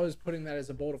I it was putting that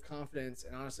as a bolt of confidence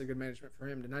and honestly good management for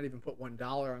him to not even put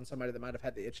 $1 on somebody that might have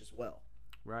had the itch as well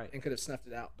right. and could have snuffed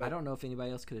it out. But I don't know if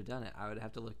anybody else could have done it. I would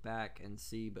have to look back and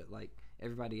see, but like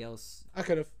everybody else, I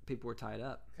could have. people were tied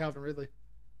up. Calvin Ridley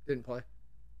didn't play,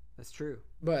 That's true.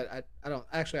 but I don't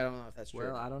know if that's true.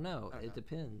 Well, I don't know. I don't It know.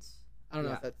 depends. I don't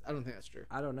know yeah. if I don't think that's true.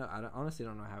 I don't know. Honestly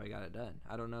don't know how he got it done.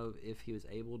 I don't know if he was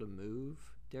able to move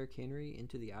Derrick Henry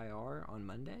into the IR on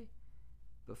Monday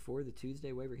before the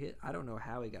Tuesday waiver hit. I don't know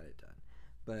how he got it done.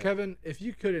 But Kevin, if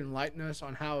you could enlighten us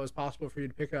on how it was possible for you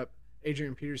to pick up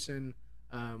Adrian Peterson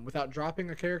without dropping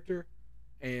a character,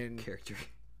 and character.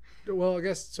 well, I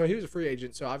guess so. He was a free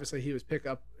agent, so obviously he was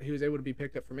able to be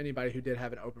picked up from anybody who did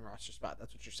have an open roster spot.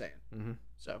 That's what you're saying. Mm-hmm.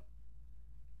 So,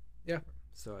 yeah.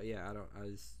 So yeah, I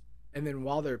was And then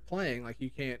while they're playing, like, you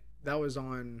can't. That was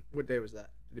on what day was that?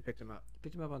 Did he pick him up?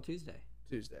 picked him up on Tuesday.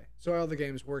 Tuesday. So all the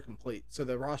games were complete. So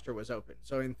the roster was open.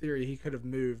 So in theory, he could have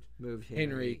moved Moved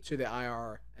Henry to the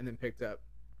IR and then picked up.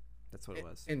 That's what it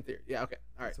was. In theory, yeah. Okay.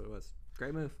 All right. That's what it was.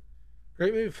 Great move.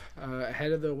 Great move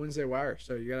ahead of the Wednesday wire.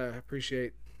 So you gotta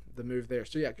appreciate the move there.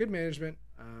 So yeah, good management.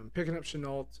 Picking up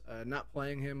Chenault, not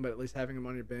playing him, but at least having him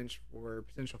on your bench for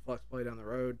potential flex play down the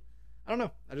road. I don't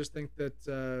know. I just think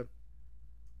that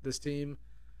this team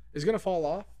is gonna fall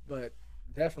off, but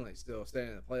definitely still staying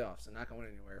in the playoffs and not going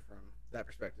anywhere from that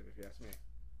perspective, if you ask me.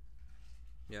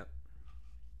 Yep.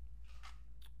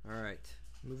 All right.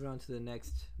 Moving on to the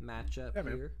next matchup Yeah,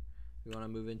 man. here. We want to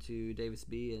move into Davis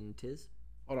B and Tiz.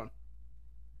 Hold on.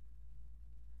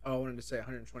 Oh, I wanted to say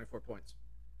 124 points.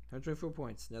 124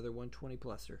 points. Another 120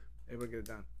 pluser. Able to get it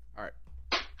done. All right.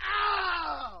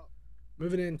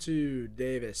 Moving into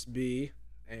Davis B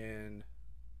and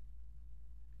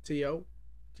TOTs.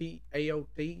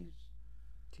 TOT.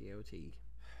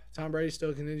 Tom Brady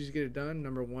still continues to get it done.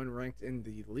 Number 1 ranked in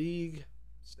the league.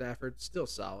 Stafford still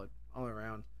solid all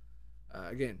around.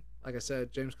 Again, like I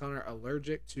said, James Conner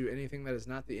allergic to anything that is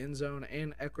not the end zone,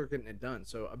 and Eckler getting it done.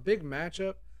 So a big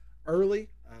matchup early,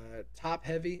 top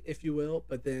heavy, if you will,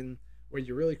 but then where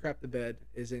you really crap the bed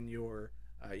is in your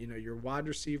your wide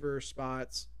receiver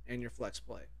spots and your flex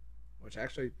play, which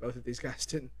actually both of these guys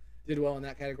did well in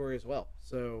that category as well.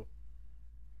 So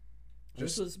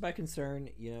this was my concern.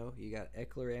 You got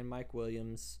Eckler and Mike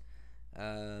Williams.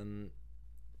 You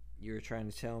were trying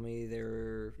to tell me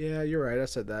they're... Yeah, you're right. I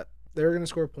said that. They were going to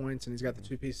score points, and he's got the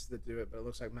 2 pieces that do it, but it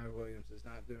looks like Mike Williams is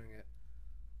not doing it.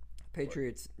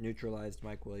 Patriots neutralized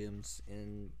Mike Williams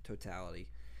in totality.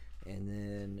 And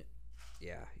then,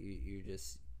 yeah, you're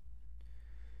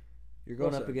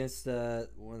going up against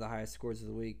one of the highest scores of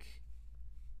the week.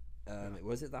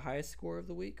 Was it the highest score of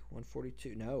the week?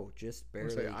 142? No, just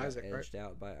barely got Isaac, edged right?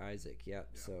 out by Isaac. Yep.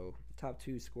 Yeah. So top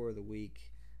 2 score of the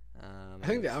week. I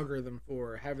think the algorithm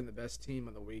for having the best team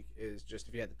of the week is just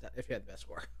if you had the best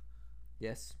score.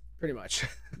 Yes. Pretty much.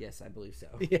 Yes, I believe so.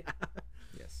 Yeah.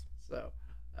 Yes. So,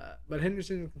 but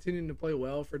Henderson continuing to play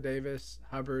well for Davis.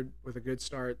 Hubbard with a good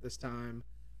start this time.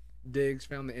 Diggs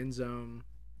found the end zone.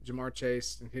 Jamar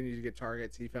Chase continued to get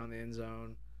targets. He found the end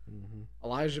zone. Mm-hmm.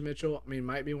 Elijah Mitchell,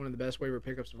 might be one of the best waiver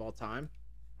pickups of all time.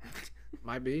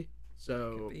 Might be.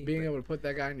 So being able to put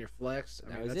that guy in your flex,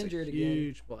 that's injured a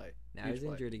huge play. Now he's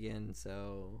injured again,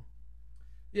 so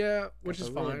yeah, which is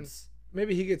fine.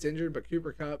 Maybe he gets injured, but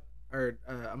Cooper Kupp or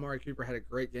Amari Cooper had a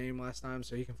great game last time,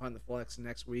 so he can find the flex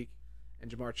next week,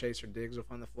 and Jamar Chase or Diggs will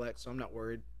find the flex. So I'm not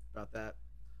worried about that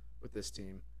with this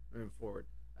team moving forward.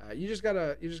 You just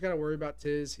gotta worry about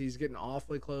Tiz. He's getting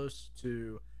awfully close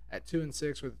to at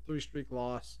 2-6 with a 3-streak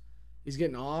loss. He's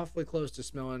getting awfully close to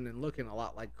smelling and looking a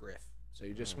lot like Griff. So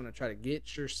you just want to try to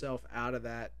get yourself out of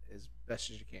that as best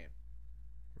as you can.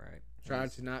 Right. Try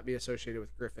to not be associated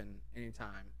with Griffin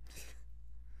anytime.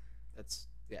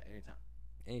 Anytime.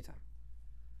 Anytime.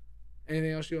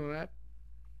 Anything else you want to add?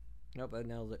 Nope, that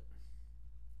nails it.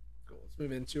 Cool. Let's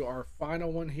move into our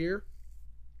final one here.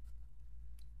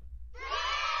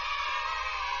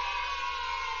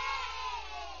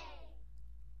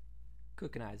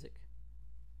 Cook and Isaac.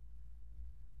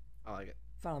 I like it.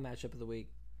 Final matchup of the week.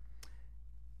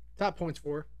 Top points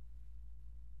for.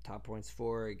 Top points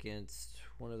for against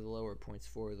one of the lower points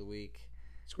for of the week.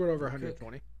 Scored over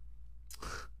 120.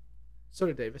 So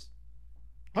did Davis.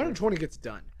 120 gets it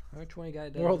done. 120 got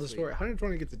it done. Moral of the story: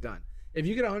 120 gets it done. If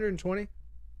you get 120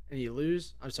 and you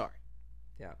lose, I'm sorry.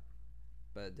 Yeah,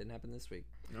 but it didn't happen this week.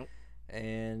 Nope.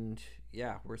 And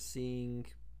yeah, we're seeing.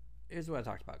 Here's what I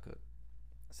talked about, Cook.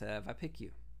 I said if I pick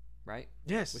you, right?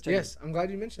 Yes. Yes. I'm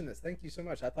glad you mentioned this. Thank you so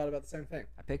much. I thought about the same thing.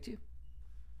 I picked you.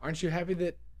 Aren't you happy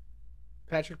that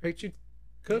Patrick picked you,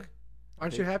 Cook? Yeah,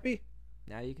 Aren't you happy?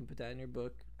 Now you can put that in your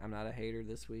book. I'm not a hater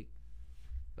this week.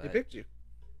 He picked you.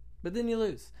 But then you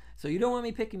lose. So you don't want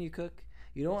me picking you, Cook.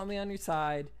 You don't want me on your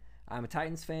side. I'm a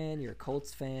Titans fan. You're a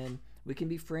Colts fan. We can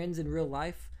be friends in real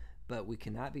life, but we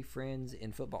cannot be friends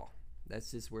in football. That's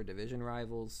just we're division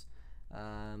rivals.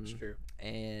 It's true.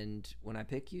 And when I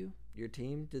pick you, your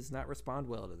team does not respond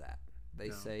well to that.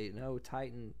 They say, no,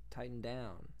 tighten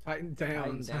down. Tighten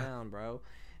down, bro.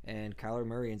 And Kyler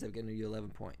Murray ends up getting you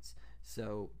 11 points.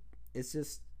 So it's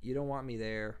just, you don't want me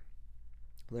there.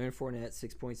 Leonard Fournette,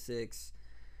 6.6.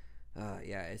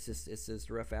 It's just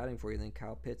a rough outing for you. Then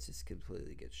Kyle Pitts just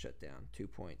completely gets shut down. 2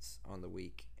 points on the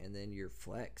week. And then your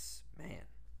flex, man,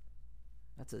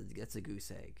 that's a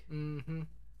goose egg. Mm-hmm.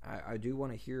 I do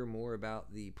want to hear more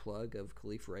about the plug of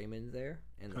Khalif Raymond there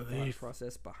and the thought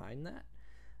process behind that.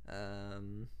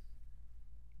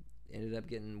 Ended up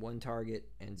getting 1 target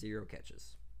and 0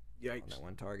 catches. Yikes. On that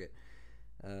 1 target.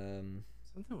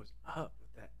 Something was up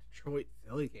with that Detroit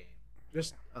Philly game.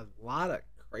 Just a lot of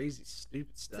crazy,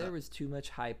 stupid stuff. There was too much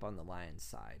hype on the Lions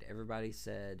side. Everybody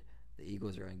said the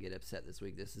Eagles are going to get upset this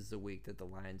week. This is the week that the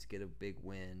Lions get a big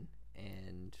win,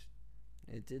 and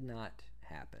it did not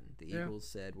happen. The Eagles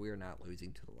said, we are not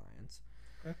losing to the Lions.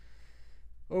 Okay.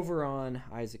 Over on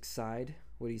Isaac's side,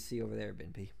 what do you see over there,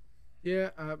 Ben P?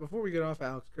 Yeah, before we get off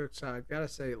Alex Cook's side, gotta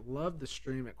say, love the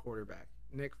stream at quarterback.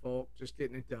 Nick Folk just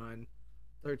getting it done.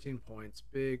 13 points.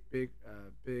 Big good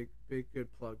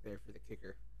plug there for the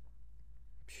kicker.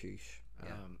 Sheesh.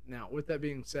 Yeah. Now, with that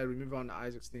being said, we move on to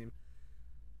Isaac's team.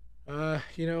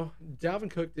 Dalvin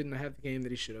Cook didn't have the game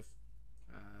that he should have,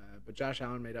 but Josh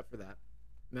Allen made up for that.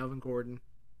 Melvin Gordon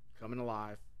coming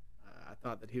alive. I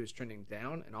thought that he was trending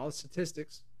down, and all the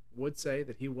statistics would say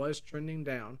that he was trending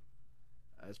down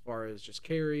as far as just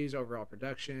carries, overall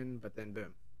production, but then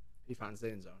boom, he finds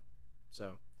the end zone.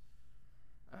 So,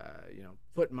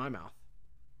 foot in my mouth.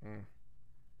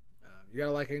 You got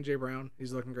to like A.J. Brown.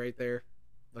 He's looking great there,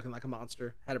 looking like a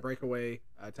monster. Had a breakaway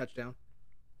touchdown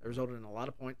that resulted in a lot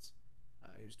of points.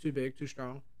 He was too big, too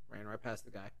strong, ran right past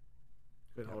the guy.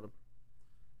 Couldn't hold him.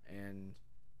 And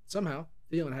somehow,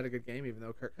 Thielen had a good game, even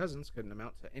though Kirk Cousins couldn't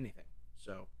amount to anything.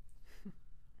 So,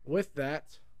 with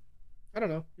that, I don't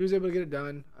know. He was able to get it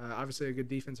done. Obviously, a good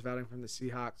defensive outing from the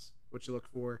Seahawks, which you look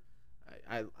for.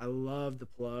 I love the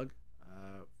plug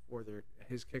for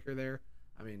his kicker there.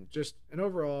 I mean, just an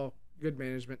overall good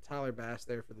management. Tyler Bass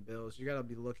there for the Bills. You got to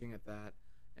be looking at that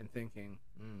and thinking,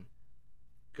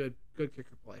 good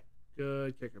kicker play.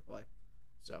 Good kicker play.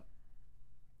 So,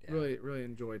 really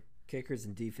enjoyed. Kickers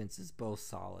and defenses both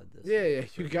solid. Yeah.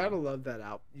 You gotta love that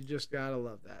out. You just gotta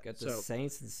love that. Got the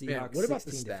Saints and Seahawks. Man, what about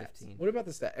the 16 to stats? 15. What about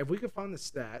the stats? If we could find the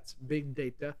stats, big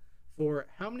data for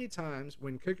how many times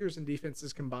when kickers and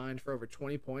defenses combined for over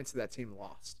 20 points that team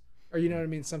lost, or you know what I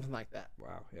mean, something like that.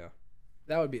 Wow. Yeah.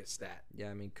 That would be a stat. Yeah.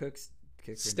 I mean, Cook's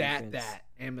kicker Stat defense, that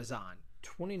Amazon.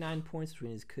 29 points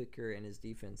between his kicker and his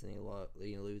defense, and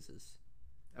he loses.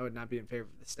 That would not be in favor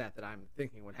of the stat that I'm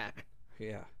thinking would happen.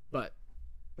 Yeah.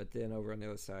 But then over on the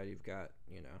other side, you've got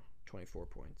 24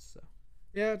 points. So.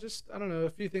 yeah, just I don't know, a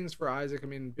few things for Isaac. I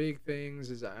mean, big things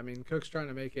is Cook's trying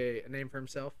to make a name for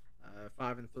himself.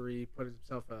 5-3, put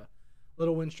himself a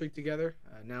little win streak together.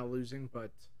 Now losing,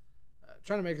 but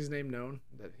trying to make his name known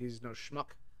that he's no schmuck.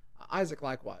 Isaac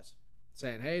likewise,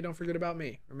 saying, "Hey, don't forget about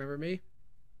me. Remember me?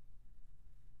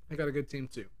 I got a good team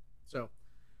too." So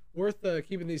worth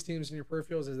keeping these teams in your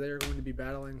peripherals as they are going to be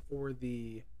battling for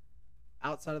the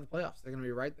outside of the playoffs. They're going to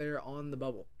be right there on the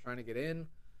bubble, trying to get in,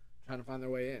 trying to find their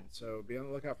way in. So be on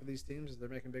the lookout for these teams as they're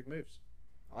making big moves.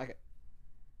 I like it.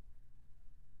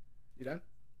 You done?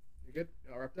 You good?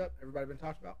 You all wrapped up? Everybody been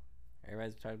talked about?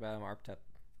 Everybody's talking about him arped up.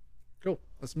 Cool.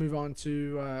 Let's move on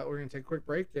to, we're going to take a quick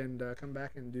break and come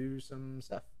back and do some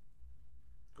stuff.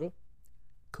 Cool?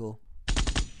 Cool.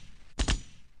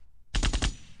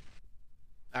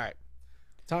 All right.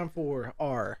 Time for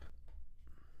our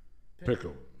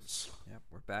Pickles. Yep,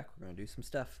 we're back. We're going to do some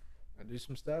stuff. I do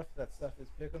some stuff. That stuff is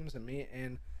Pick'ems, and me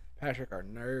and Patrick are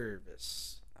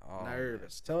nervous. Oh,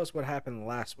 nervous. Tell us what happened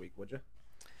last week, would you?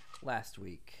 Last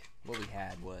week, what we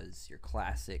had was your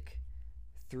classic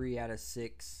 3 out of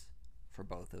 6 for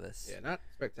both of us. Yeah, not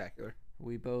spectacular.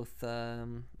 We both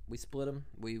we split them.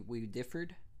 We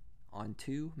differed on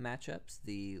 2 matchups.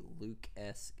 The Luke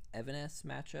S. Evan S.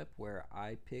 matchup, where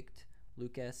I picked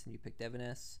Luke S. and you picked Evan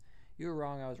S. You were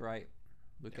wrong. I was right.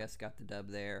 Luke S. got the dub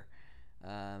there.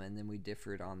 And then we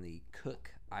differed on the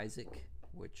Cook Isaac,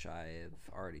 which I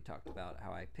have already talked about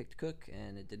how I picked Cook,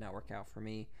 and it did not work out for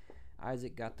me.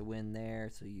 Isaac got the win there,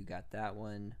 so you got that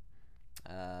one.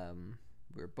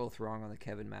 We were both wrong on the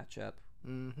Kevin matchup.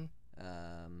 Mm-hmm.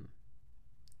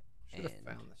 Should have and-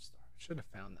 found the star. Should have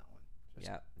found that one.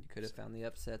 Yeah, you could have found the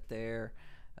upset there.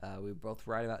 We were both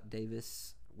right about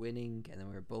Davis winning, and then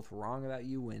we were both wrong about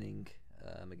you winning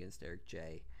against Eric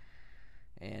J.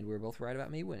 And we were both right about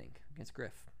me winning against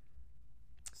Griff.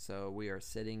 So we are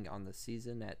sitting on the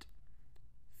season at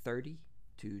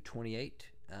 30-28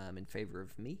 in favor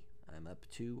of me. I'm up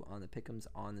 2 on the pick'ems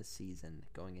on the season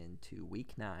going into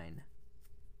week 9.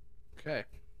 Okay.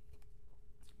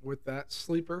 With that,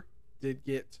 Sleeper did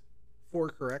get 4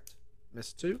 correct.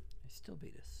 Missed 2. They still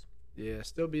beat us. Yeah,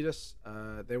 still beat us.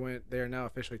 They are now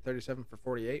officially 37 for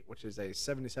 48, which is a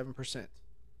 77%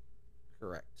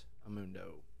 correct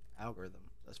Amundo algorithm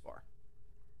thus far.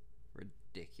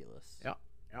 Ridiculous. Yeah.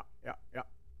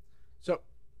 So,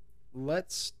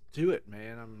 let's do it,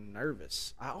 man. I'm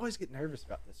nervous. I always get nervous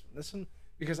about this one. This one,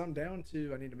 because I'm down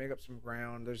to, I need to make up some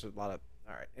ground. There's a lot of,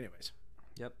 all right, anyways.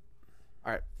 Yep.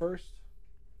 All right, first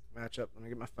matchup. Let me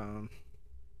get my phone.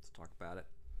 Let's talk about it.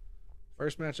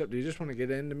 First matchup, do you just want to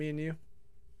get into me and you?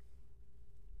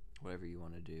 Whatever you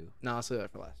want to do. No, I'll save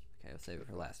that for last. Okay, I'll save it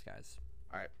for last, guys.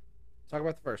 All right. Talk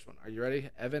about the first one. Are you ready?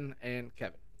 Evan and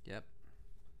Kevin. Yep.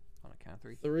 On a count of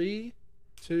 3. 3,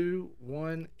 2,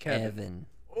 1, Kevin. Evan.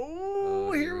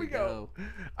 Oh, here we go.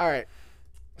 All right.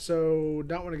 So,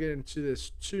 don't want to get into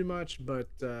this too much, but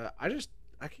I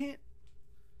can't.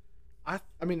 I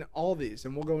mean, all these,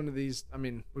 and we'll go into these. I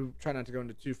mean, we try not to go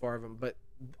into too far of them, but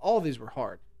all of these were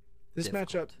hard. This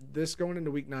Difficult. matchup, this going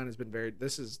into week 9 has been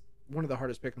this is one of the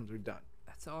hardest pick'ems we've done.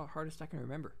 That's the hardest I can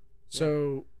remember.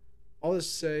 So, all this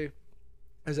to say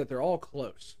is that they're all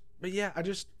close. But yeah, I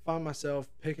just find myself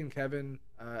picking Kevin.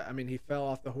 I mean, he fell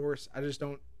off the horse. I just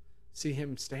don't see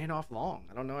him staying off long.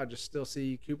 I don't know. I just still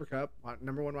see Cooper Kupp,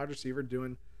 number one wide receiver,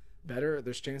 doing better.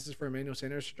 There's chances for Emmanuel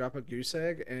Sanders to drop a goose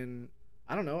egg, and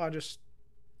I don't know. I just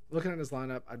looking at his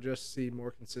lineup, I just see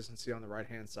more consistency on the right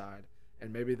hand side,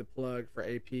 and maybe the plug for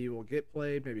AP will get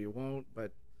played, maybe it won't.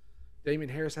 But Damian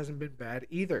Harris hasn't been bad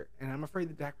either, and I'm afraid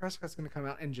that Dak Prescott's going to come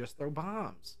out and just throw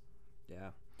bombs.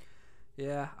 Yeah.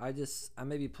 I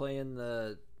may be playing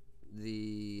the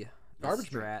Garbage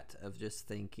strat of just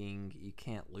thinking you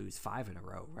can't lose 5 in a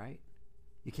row, right?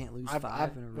 You can't lose I've-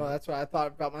 5 in a row. Well, that's what I thought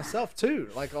about myself too.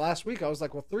 Like last week, I was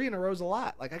like, well, 3 in a row is a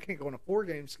lot. Like I can't go on a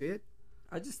 4-game skid.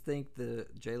 I just think the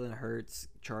Jalen Hurts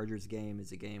Chargers game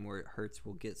is a game where Hurts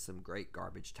will get some great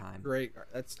garbage time. Great.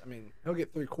 He'll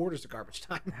get 3/4 of garbage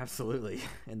time. Absolutely.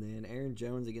 And then Aaron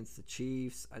Jones against the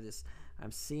Chiefs.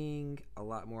 I'm seeing a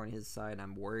lot more on his side.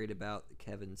 I'm worried about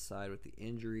Kevin's side with the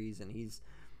injuries, and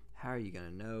how are you going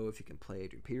to know if you can play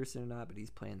Adrian Peterson or not? But he's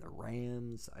playing the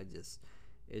Rams.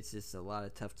 It's just a lot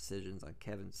of tough decisions on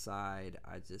Kevin's side.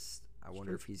 I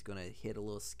wonder if he's going to hit a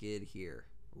little skid here,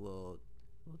 a little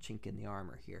chink in the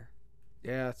armor here.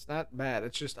 Yeah, it's not bad.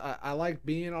 It's just I like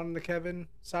being on the Kevin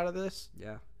side of this.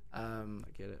 Yeah, I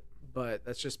get it. But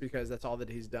that's just because that's all that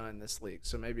he's done this league.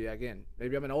 So maybe I'm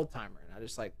an old timer, and I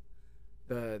just like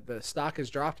the stock has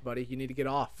dropped, buddy. You need to get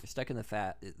off. You're stuck in the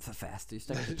fast. You're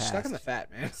stuck in the You're past. stuck in the fat,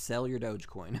 man. Sell your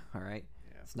Dogecoin, all right?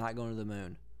 Yeah. It's not going to the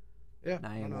moon. Yeah,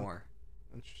 Not I don't know. anymore.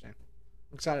 Interesting.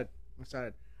 I'm excited.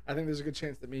 I think there's a good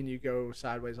chance that me and you go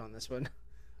sideways on this one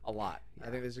a lot. I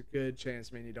think there's a good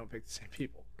chance me and you don't pick the same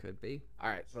people. Could be. All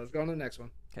right, so let's go on to the next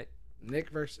one. Okay. Nick.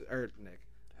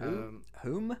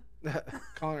 Whom?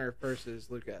 Connor versus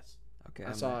Lucas. Okay.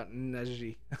 I saw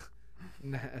Najee.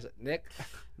 Nick.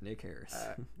 Nick Harris.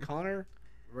 Connor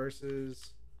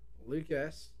versus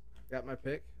Lucas. Got my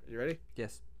pick. Are you ready?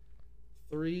 Yes.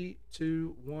 3,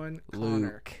 2, 1.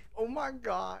 Connor. Luke. Oh my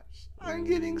gosh. I'm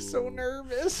getting so Ooh.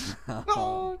 nervous.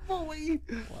 Oh boy.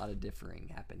 A lot of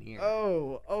differing happened here.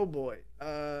 Oh boy.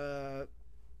 I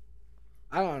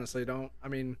honestly don't. I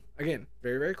mean, again,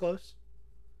 very, very close.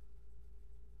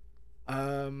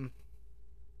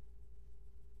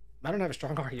 I don't have a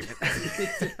strong argument.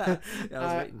 Yeah,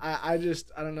 I was waiting.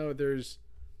 I don't know. There's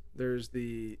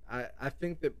I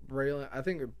think that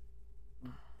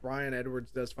Brian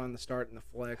Edwards does find the start in the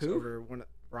flex Who? over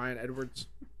Brian Edwards.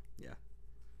 Yeah.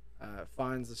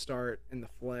 Finds the start in the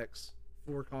flex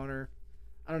for Connor.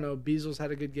 I don't know. Beasl's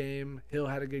had a good game. Hill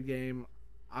had a good game.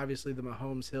 Obviously, the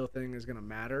Mahomes-Hill thing is going to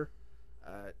matter.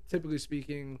 Typically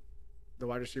speaking, the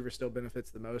wide receiver still benefits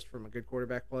the most from a good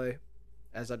quarterback play,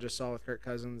 as I just saw with Kirk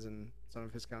Cousins and some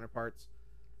of his counterparts.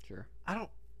 Sure. I don't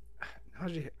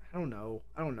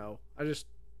know. There's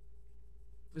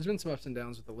been some ups and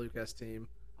downs with the Lucas team.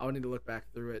 I would need to look back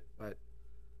through it, but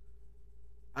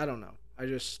I don't know.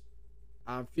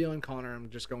 I'm feeling Connor. I'm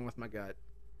just going with my gut.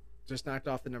 Just knocked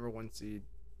off the number 1 seed,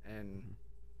 and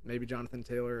maybe Jonathan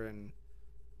Taylor and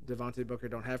Devontae Booker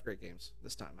don't have great games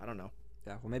this time. I don't know.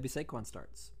 Yeah. Well, maybe Saquon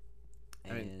starts.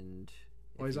 I mean,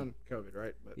 And he's on COVID,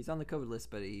 right? But He's on the COVID list,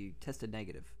 but he tested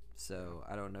negative. So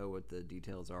I don't know what the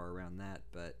details are around that,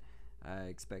 but I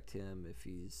expect him, if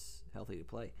he's healthy, to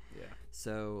play. yeah,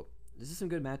 So this is some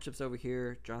good matchups over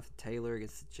here. Jonathan Taylor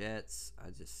against the Jets.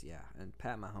 And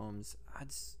Pat Mahomes.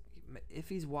 If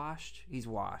he's washed, he's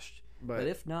washed. But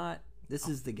if not, this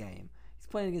is the game. He's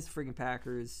playing against the freaking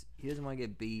Packers. He doesn't want to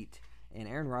get beat, and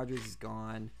Aaron Rodgers is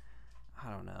gone. I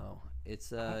don't know.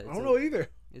 I don't know either.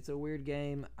 It's a weird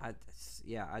game. I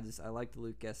like the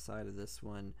Lucas side of this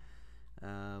one.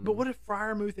 But what if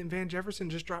Freiermuth and Van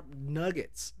Jefferson just dropped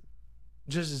nuggets?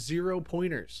 Just 0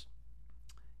 pointers.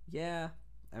 Yeah,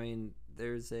 I mean,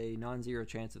 there's a non-zero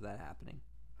chance of that happening.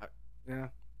 Yeah.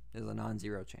 There's a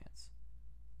non-zero chance.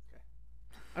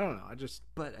 I don't know.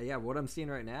 But yeah, what I'm seeing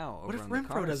right now. What if over on the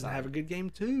Renfro Connor doesn't side, have a good game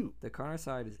too? The Connor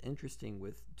side is interesting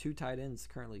with 2 tight ends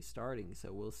currently starting,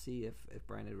 so we'll see if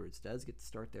Brian Edwards does get to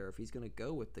start there, if he's going to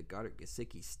go with the Goddard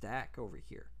Gesicki stack over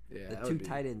here. Yeah, The that 2 would be-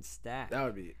 tight end stack. That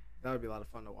would be a lot of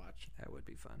fun to watch. That would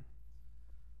be fun.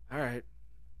 All right.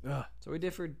 Ugh. So we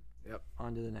differed. Yep.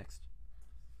 On to the next.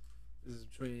 This is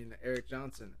between Eric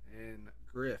Johnson and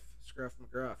Scruff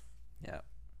McGruff. Yeah.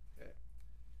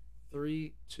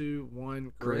 3, 2,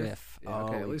 1. Griff. Yeah,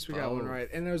 okay, Oh, at we least we got one both. right.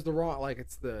 And there's the wrong, like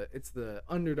it's the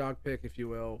underdog pick, if you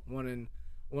will. 1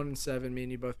 and 7. Me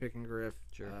and you both picking Griff.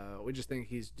 Sure. We just think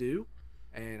he's due,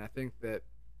 and I think that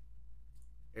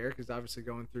Eric is obviously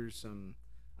going through some.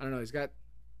 I don't know.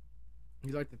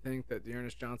 He'd like to think that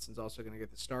Dearness Johnson's also going to get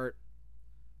the start,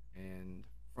 and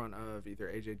front of either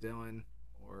AJ Dillon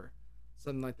or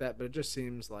something like that. But it just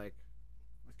seems like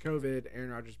with COVID,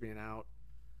 Aaron Rodgers being out,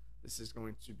 this is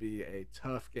going to be a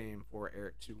tough game for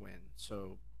Eric to win.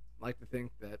 So I like to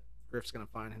think that Griff's going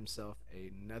to find himself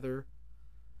another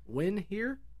win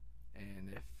here.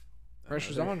 And if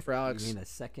pressure's Another- on for Alex. You mean a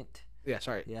second? Yeah,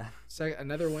 sorry. Yeah.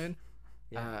 Another win.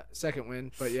 Yeah. Second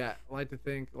win. But yeah, I like to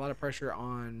think a lot of pressure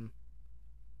on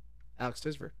Alex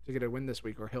Tisver to get a win this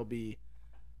week, or he'll be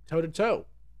toe-to-toe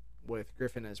with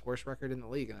Griffin as worst record in the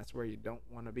league, and that's where you don't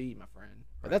want to be, my friend.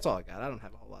 But that's all I got. I don't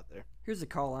have a whole lot there. Here's a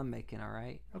call I'm making, all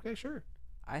right? Okay, sure.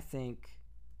 I think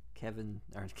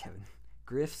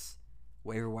Griff's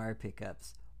waiver wire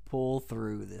pickups pull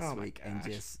through this Oh my week and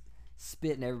gosh. just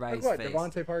spit in Like everybody's what? face.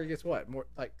 Devontae Parker gets what? More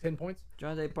like 10 points?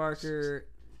 Jonte Parker,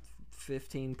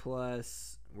 15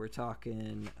 plus. We're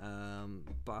talking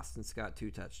Boston Scott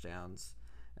 2 touchdowns.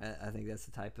 I think that's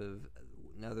the type of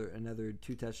another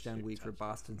 2 touchdown week for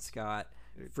Boston Scott.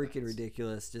 You're Freaking nuts.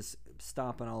 ridiculous, just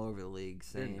stomping all over the league,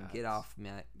 saying You're nuts.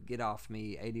 get off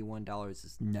me. $81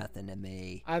 is nothing to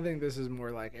me. I think this is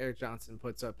more like Eric Johnson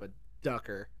puts up a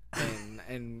ducker,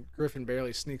 and Griffin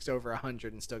barely sneaks over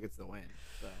 100 and still gets the win.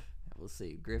 So. We'll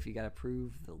see. Griff, you got to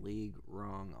prove the league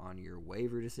wrong on your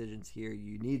waiver decisions here.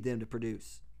 You need them to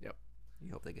produce. Yep.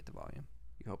 You hope they get the volume.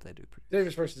 You hope they do produce.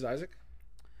 Davis versus Isaac.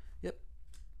 Yep.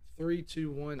 3,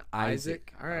 2, 1.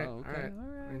 Isaac. All right. Oh, okay. All right. All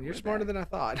right. I mean, you're We're smarter back. than I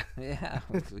thought. Yeah.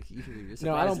 You're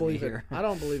No, I don't surprising me believe it. here. I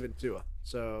don't believe in Tua.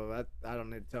 So I don't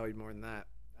need to tell you more than that.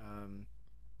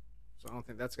 So I don't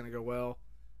think that's going to go well.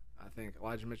 I think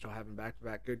Elijah Mitchell having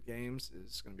back-to-back good games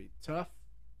is going to be tough.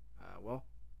 Well,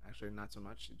 actually, not so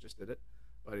much. He just did it,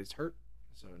 but he's hurt.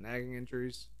 So nagging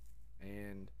injuries,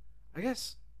 and I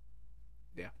guess,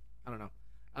 yeah, I don't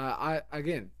know.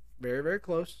 Again, very, very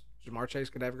close. Jamar Chase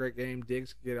could have a great game.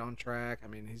 Diggs could get on track. I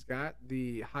mean, he's got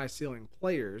the high ceiling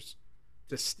players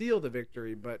to steal the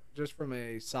victory, but just from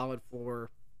a solid floor,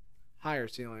 higher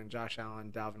ceiling, Josh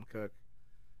Allen, Dalvin Cook,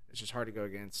 it's just hard to go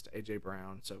against A.J.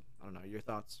 Brown. So, I don't know. Your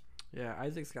thoughts? Yeah,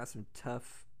 Isaac's got some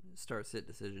tough start-sit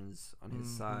decisions on his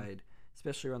Mhm. side,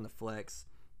 especially on the flex.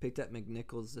 Picked up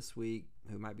McNichols this week,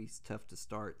 who might be tough to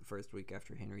start the first week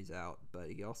after Henry's out,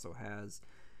 but he also has,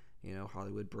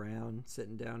 Hollywood Brown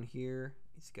sitting down here.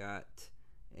 He's got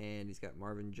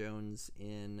Marvin Jones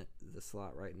in the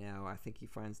slot right now. I think he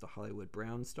finds the Hollywood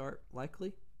Brown start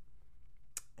likely,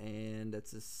 and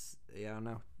that's just, I don't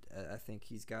know. I think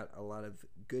he's got a lot of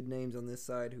good names on this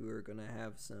side who are going to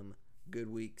have some good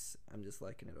weeks. I'm just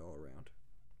liking it all around.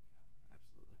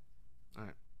 Absolutely. All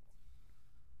right.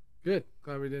 Good.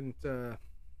 Glad we didn't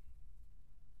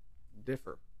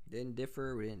differ. Didn't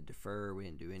differ. We didn't defer. We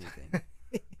didn't do anything.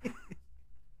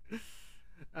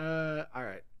 All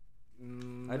right.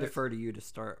 I defer to you to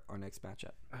start our next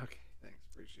matchup. Okay, thanks.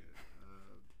 Appreciate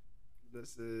it.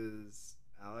 This is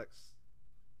Alex.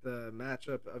 The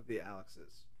matchup of the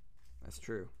Alexes. That's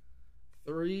true.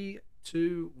 3,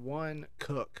 2, 1,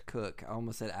 Cook. Cook. I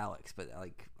almost said Alex, but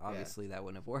obviously that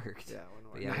wouldn't have worked. Yeah,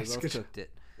 But yeah, nice. we both Good, cooked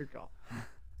it. good call.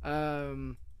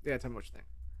 Yeah, tell me what you think.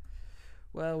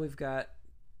 Well, we've got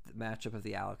the matchup of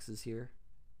the Alexes here.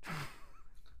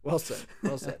 Well said.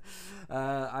 Well said.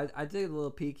 I did a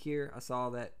little peek here. I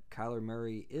saw that Kyler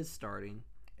Murray is starting,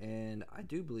 and I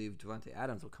do believe Devontae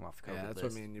Adams will come off the COVID Yeah, that's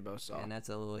list. what me and you both saw. And that's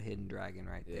a little hidden dragon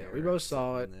right Yeah, there. we both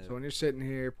saw it. Something So when you're sitting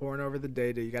here pouring over the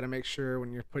data, you got to make sure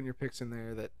when you're putting your picks in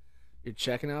there that you're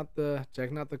checking out the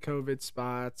COVID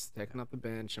spots, checking out the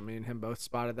bench. I mean, and him both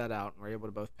spotted that out, and we're able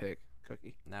to both pick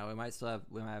Cookie. Now we might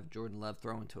have Jordan Love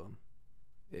throwing to him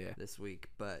Yeah. this week,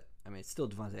 but I mean it's still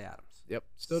Devontae Adams. Yep.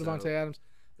 Still So- Devontae Adams.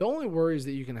 The only worries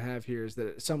that you can have here is that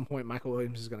at some point Michael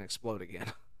Williams is going to explode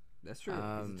again. That's true. He's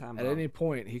a time At bomb. any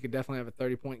point, he could definitely have a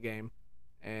 30-point game,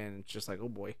 and it's just like, oh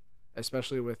boy,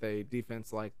 especially with a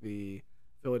defense like the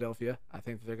Philadelphia. I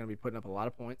think that they're going to be putting up a lot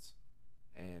of points,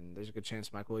 and there's a good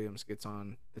chance Mike Williams gets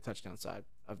on the touchdown side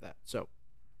of that. So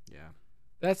Yeah.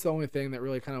 that's the only thing that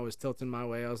really kind of was tilting my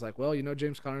way. I was like, well,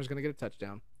 James Conner's going to get a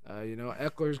touchdown.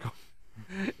 Eckler's going,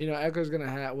 Eckler's going to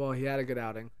have. Well, he had a good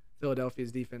outing.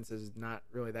 Philadelphia's defense is not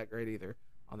really that great either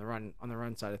on the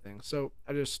run side of things. So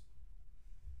I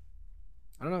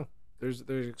don't know. There's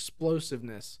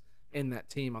explosiveness in that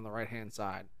team on the right hand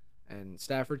side, and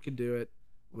Stafford could do it,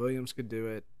 Williams could do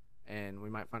it, and we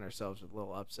might find ourselves with a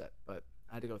little upset. But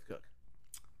I had to go with Cook.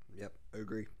 Yep.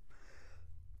 Agree.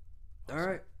 Awesome. All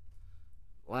right.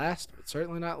 Last but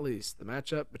certainly not least, the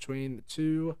matchup between the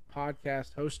two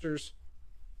podcast hosters.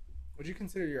 Would you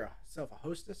consider yourself a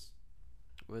hostess?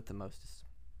 With the mostest.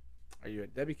 Are you a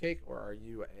Debbie Cake or are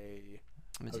you a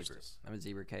I'm a zebra. hostess? I'm a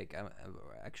zebra cake. I'm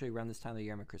actually around this time of the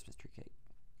year. I'm a Christmas tree cake.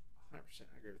 100%.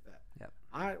 I agree with that. Yep.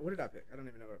 What did I pick? I don't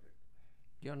even know what I picked.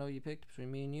 You don't know what you picked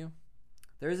between me and you?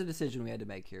 there is a decision we had to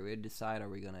make here. We had to decide: are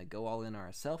we going to go all in on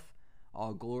ourselves,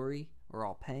 all glory or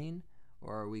all pain,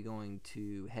 or are we going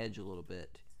to hedge a little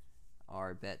bit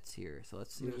our bets here? So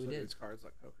let's see what we did. These cards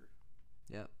like poker.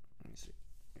 Yep. Let me see.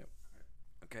 Yep.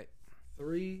 Okay.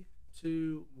 3,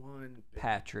 2, 1.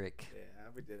 Patrick. Yeah,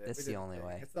 we did it. That's the only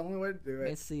way. It's the only way to do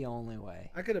it. It's the only way.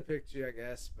 I could have picked you, I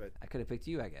guess, but I could have picked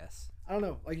you, I guess. I don't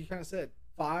know. Like you kind of said,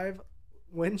 5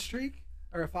 win streak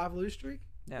or a 5 lose streak.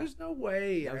 Yeah. There's no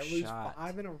way No I lose shot.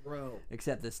 5 in a row.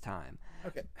 Except this time.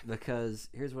 Okay. Because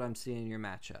here's what I'm seeing in your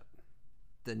matchup.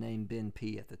 The name Ben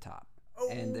P at the top.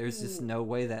 And there's just no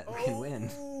way that can win.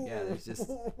 Yeah, there's just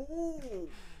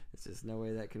no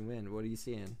way that can win. What are you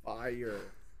seeing? Fire.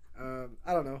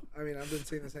 I don't know. I mean, I've been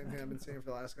seeing the same thing I've been seeing for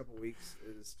the last couple of weeks.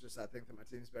 Is just I think that my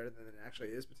team's better than it actually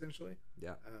is potentially.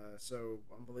 Yeah. So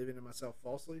I'm believing in myself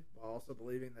falsely, while also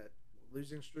believing that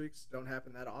losing streaks don't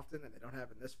happen that often and they don't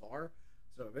happen this far.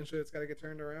 So eventually it's got to get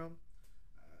turned around.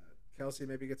 Kelsey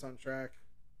maybe gets on track.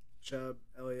 Chubb,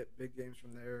 Elliott, big games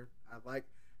from there.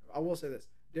 I will say this.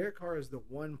 Derek Carr is the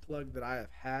one plug that I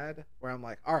have had where I'm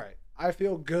like, all right, I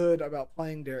feel good about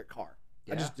playing Derek Carr.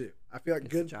 Yeah. I just do. I feel like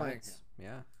It's good the playing him. Giants.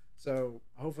 Yeah. So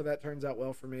hopefully that turns out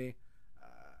well for me.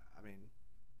 I mean,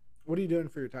 what are you doing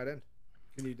for your tight end?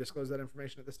 Can you disclose that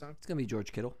information at this time? It's going to be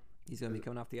George Kittle. He's going to be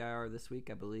coming off the IR this week,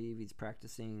 I believe. He's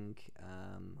practicing,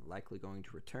 likely going to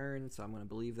return, so I'm going to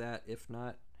believe that. If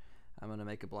not, I'm going to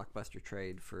make a blockbuster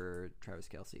trade for Travis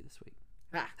Kelce this week.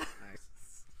 Ah, nice.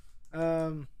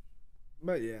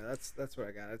 But yeah, that's what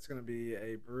I got. It's going to be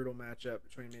a brutal matchup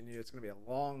between me and you. It's going to be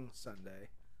a long Sunday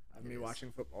of me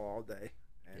watching football all day.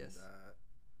 And Yes.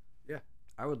 Yeah.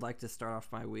 I would like to start off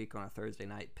my week on a Thursday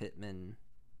night Pittman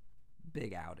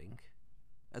big outing.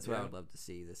 That's what I Yeah. would love to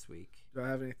see this week. Do I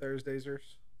have any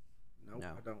Thursdaysers? Nope,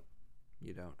 No. I don't.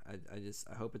 You don't.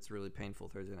 I hope it's a really painful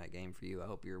Thursday night game for you. I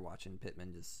hope you're watching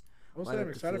Pittman just I'll light say up I'm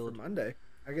the excited for field. Monday.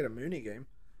 I get a Mooney game.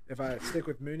 If I stick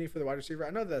with Mooney for the wide receiver, I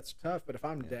know that's tough, but if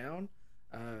I'm down,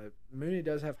 Mooney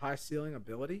does have high ceiling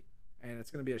ability, and it's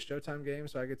going to be a Showtime game,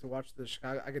 so I get to watch the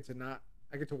Chicago. I get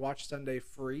to watch Sunday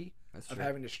free That's of true.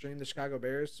 having to stream the Chicago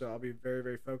Bears, so I'll be very,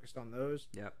 very focused on those.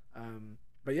 Yep.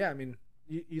 But yeah, I mean,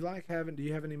 you like having? Do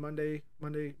you have any Mondayers?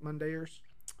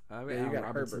 Yeah, you got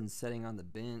Robinson Herbert. sitting on the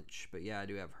bench, but yeah, I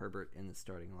do have Herbert in the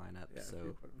starting lineup, Yeah, if so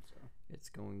you put him, so. it's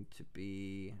going to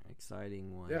be an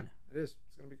exciting one. Yeah, it is.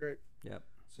 It's going to be great. Yep.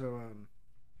 So,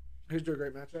 who's doing a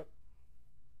great matchup?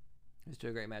 It's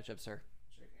a great matchup, sir.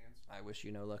 Shake hands. I wish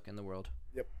you no luck in the world.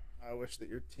 Yep. I wish that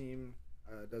your team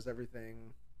does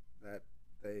everything that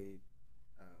they.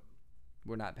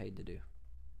 We're not paid to do.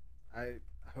 I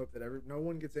hope that no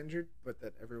one gets injured, but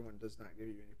that everyone does not give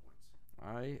you any points.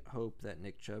 I hope that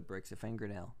Nick Chubb breaks a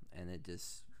fingernail and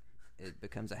it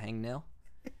becomes a hangnail,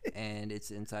 and it's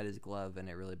inside his glove, and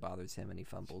it really bothers him, and he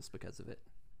fumbles because of it.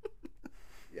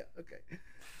 Yeah. Okay.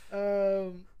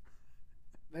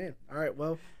 Man. All right.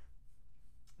 Well,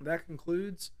 that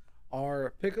concludes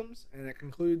our pick'ems, and it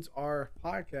concludes our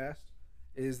podcast.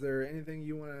 Is there anything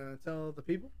you want to tell the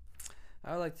people?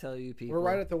 I would like to tell you people. We're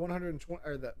right at the 120,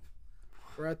 or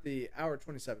we're at the hour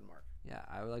 27 mark. Yeah,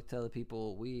 I would like to tell the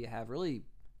people we have really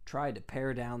tried to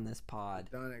pare down this pod.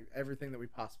 Done everything that we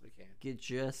possibly can. Get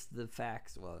just the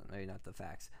facts. Well, maybe not the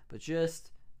facts, but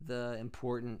just the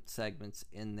important segments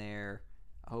in there.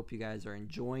 I hope you guys are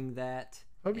enjoying that.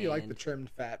 Hope you like And the trimmed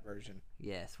fat version.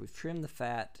 Yes, we've trimmed the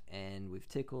fat, and we've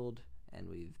tickled, and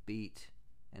we've beat,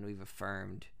 and we've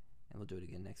affirmed, and we'll do it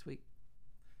again next week.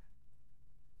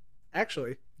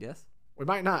 Actually, Yes? we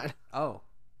might not. Oh,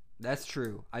 that's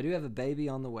true. I do have a baby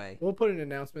on the way. We'll put an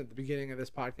announcement at the beginning of this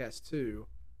podcast too,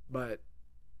 but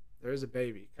there is a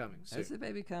baby coming soon. There's a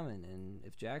baby coming, and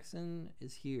if Jackson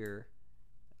is here,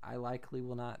 I likely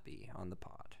will not be on the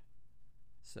pod.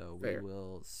 So Fair. we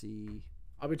will see.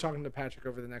 I'll be talking to Patrick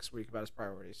over the next week about his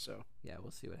priorities. So, Yeah, we'll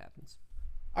see what happens.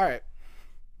 all right,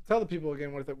 tell the people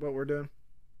again what we're doing,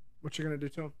 what you're gonna do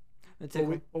to them, I'm gonna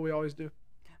tickle him. what we always do. I'm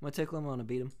gonna tickle him. I'm gonna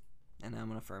beat him, and I'm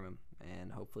gonna affirm him.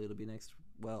 And hopefully it'll be next.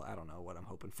 Well, I don't know what I'm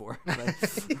hoping for,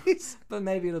 but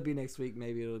maybe it'll be next week.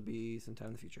 Maybe it'll be sometime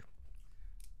in the future.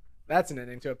 That's an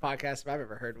ending to a podcast if I've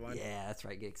ever heard one. Yeah, that's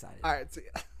right. Get excited. All right, see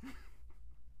ya.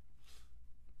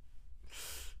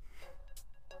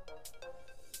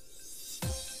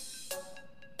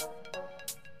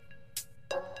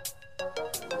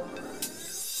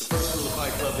 The first rule of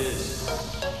Fight Club is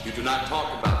you do not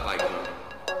talk about